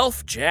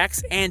myself,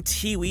 Jax, and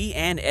Tiwi,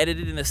 and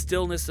edited in the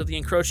stillness of the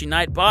encroaching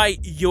night by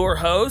your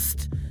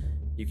host.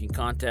 You can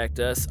contact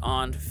us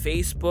on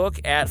Facebook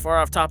at Far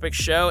Off Topic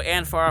Show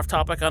and Far Off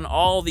Topic on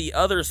all the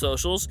other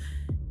socials.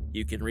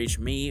 You can reach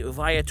me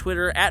via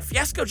Twitter at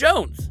Fiasco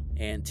Jones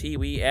and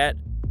Tiwi at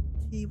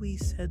Tiwi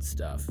Said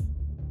Stuff.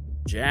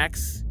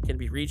 Jax can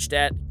be reached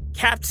at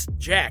Capt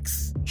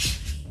Jax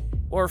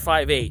or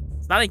 58.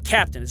 Not in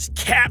Captain, it's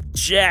Cap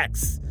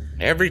Jax.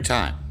 Every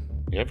time.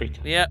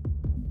 Yep.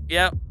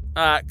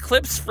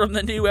 Clips from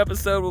the new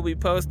episode will be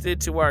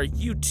posted to our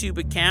YouTube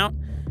account,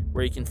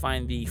 where you can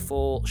find the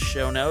full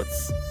show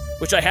notes,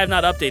 which I have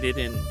not updated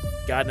in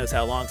God knows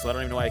how long, so I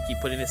don't even know why I keep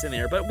putting this in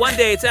there. But one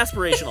day, it's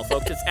aspirational,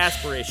 folks. It's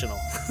aspirational.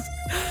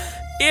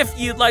 If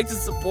you'd like to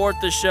support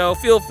the show,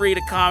 feel free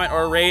to comment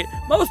or rate.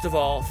 Most of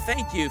all,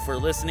 thank you for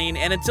listening,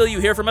 and until you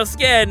hear from us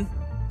again,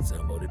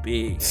 so mote it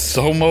be.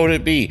 So mote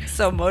it be.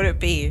 So mote it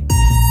be.